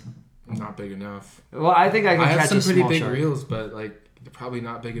reels. Not big enough. Well, I think I can catch a small shark. I have some pretty big reels, but like they're probably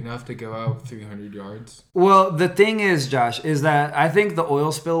not big enough to go out 300 yards. Well, the thing is, Josh, is that I think the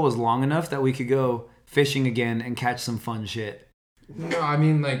oil spill was long enough that we could go fishing again and catch some fun shit. No, I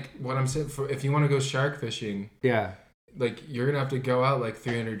mean, like, what I'm saying, if you want to go shark fishing, like, you're going to have to go out, like,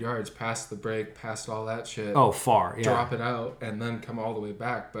 300 yards, past the break, past all that shit. Oh, far, drop it out, and then come all the way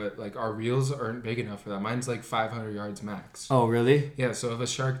back. But, like, our reels aren't big enough for that. Mine's, like, 500 yards max. Oh, really? Yeah, so if a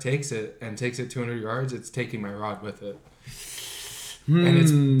shark takes it 200 yards, it's taking my rod with it. And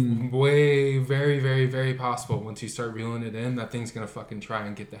it's way, very, very, very possible once you start reeling it in, that thing's going to fucking try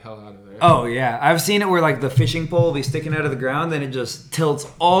and get the hell out of there. Oh, yeah. I've seen it where, like, the fishing pole will be sticking out of the ground, then it just tilts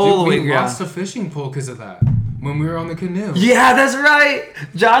all the way down. We lost a fishing pole because of that when we were on the canoe. Yeah, that's right.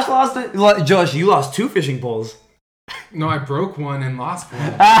 Josh lost it. Josh, you lost 2 fishing poles. No, I broke one and lost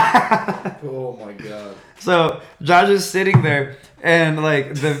one. Oh, my God. So, Josh is sitting there, and,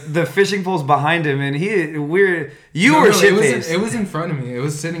 like, the fishing pole's behind him, and you were shit-faced. It was in front of me. It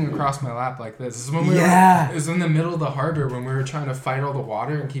was sitting across my lap like this. This is when it was in the middle of the harbor when we were trying to fight all the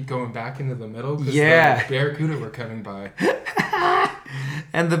water and keep going back into the middle because the barracuda were coming by.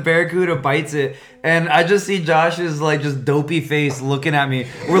 And the barracuda bites it, and I just see Josh's like just dopey face looking at me.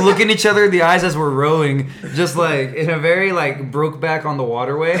 We're looking each other in the eyes as we're rowing, just like in a very like broke back on the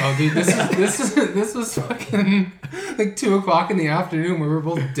waterway. Oh, dude, this was fucking like 2:00 in the afternoon. We were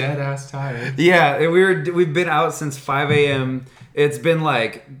both dead ass tired. Yeah, and we've been out since 5 a.m. It's been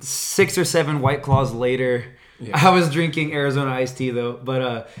like 6 or 7 White Claws later. Yeah. I was drinking Arizona iced tea though,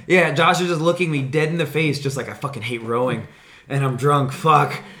 but Josh is just looking me dead in the face, just like I fucking hate rowing. And I'm drunk,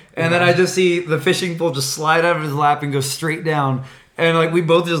 fuck. And then I just see the fishing pole just slide out of his lap and go straight down. And like we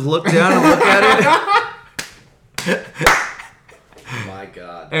both just look down and look at it. My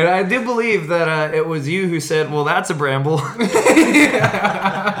God. And I do believe that it was you who said, well, that's a bramble.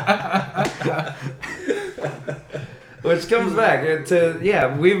 Which comes back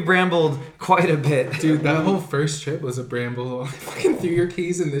to, we've brambled quite a bit. Dude, that whole first trip was a bramble. I fucking threw your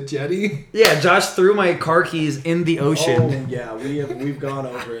keys in the jetty. Yeah, Josh threw my car keys in the ocean. Oh, yeah, we've gone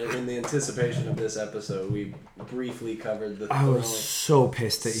over it. In the anticipation of this episode, we briefly covered the I was so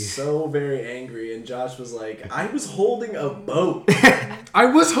pissed at you. So very angry, and Josh was like, I was holding a boat. I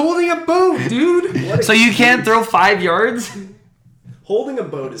was holding a boat, dude! So you can't throw 5 yards? Holding a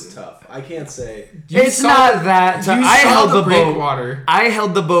boat is tough. I can't say. It's not that tough. I held the boat. Water. I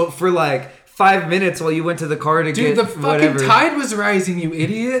held the boat for like 5 minutes while you went to the car to get the fucking whatever. Tide was rising, you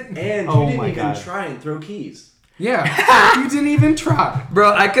idiot. And you didn't even try and throw keys. Yeah, you didn't even try.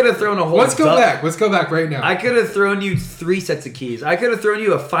 Bro, I could have thrown a whole Let's go back right now. I could have thrown you 3 sets of keys. I could have thrown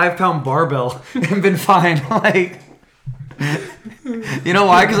you a 5-pound barbell and been fine. Like, you know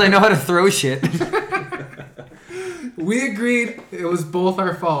why? Because I know how to throw shit. We agreed it was both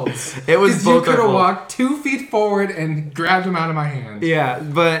our faults. It was both our faults. You could have walked 2 feet forward and grabbed him out of my hand. Yeah,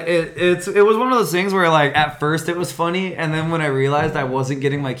 but it was one of those things where like at first it was funny, and then when I realized I wasn't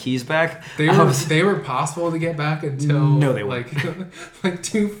getting my keys back, they were possible to get back until no, they weren't. like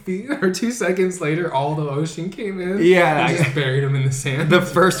 2 feet or 2 seconds later, all the ocean came in. Yeah, and just buried them in the sand. The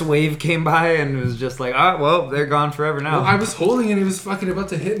first wave came by and it was just like, well, they're gone forever now. Well, I was holding it, and he was fucking about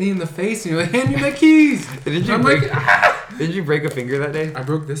to hit me in the face, and you're like, hand me my keys. Did you break a finger that day? I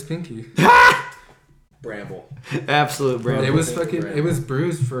broke this pinky. Bramble. Absolute bramble. It was it was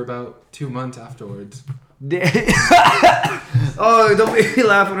bruised for about 2 months afterwards. Oh, don't make me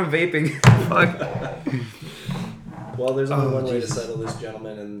laugh when I'm vaping. Fuck. Well, there's only one way to settle this,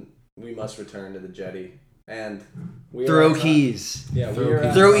 gentlemen, and we must return to the jetty. And we throw keys. Yeah,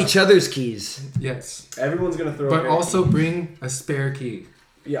 throw each other's keys. Yes. Everyone's gonna throw. But also bring a spare key.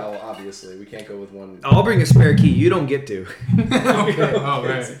 Yeah, well, obviously we can't go with one. I'll bring a spare key. You don't get to. Okay. Oh,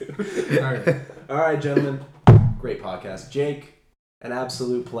 right. All right, gentlemen. Great podcast, Jake. An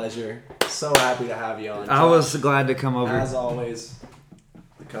absolute pleasure. So happy to have you on. I was glad to come over. As always,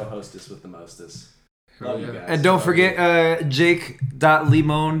 the co-hostess with the mostest. Love you guys. And don't forget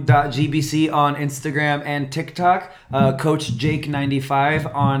jake.limon.gbc on Instagram and TikTok. Coach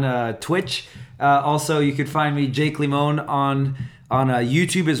Jake95 on Twitch. Also, you could find me Jake Limon on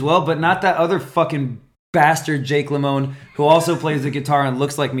YouTube as well, but not that other fucking bastard Jake Limon who also plays the guitar and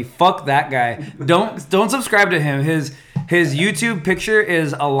looks like me. Fuck that guy. Don't subscribe to him. His YouTube picture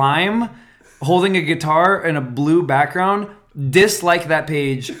is a lime holding a guitar in a blue background. Dislike that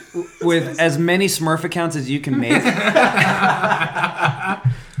page with as many Smurf accounts as you can make.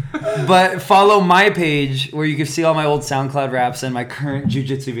 But follow my page where you can see all my old SoundCloud raps and my current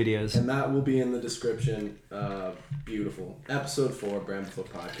jiu-jitsu videos. And that will be in the description. Beautiful. Episode 4, Bramblefoot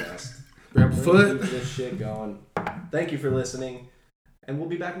Podcast. Bramblefoot. Keep this shit going. Thank you for listening. And we'll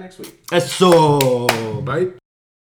be back next week. That's so. Bye.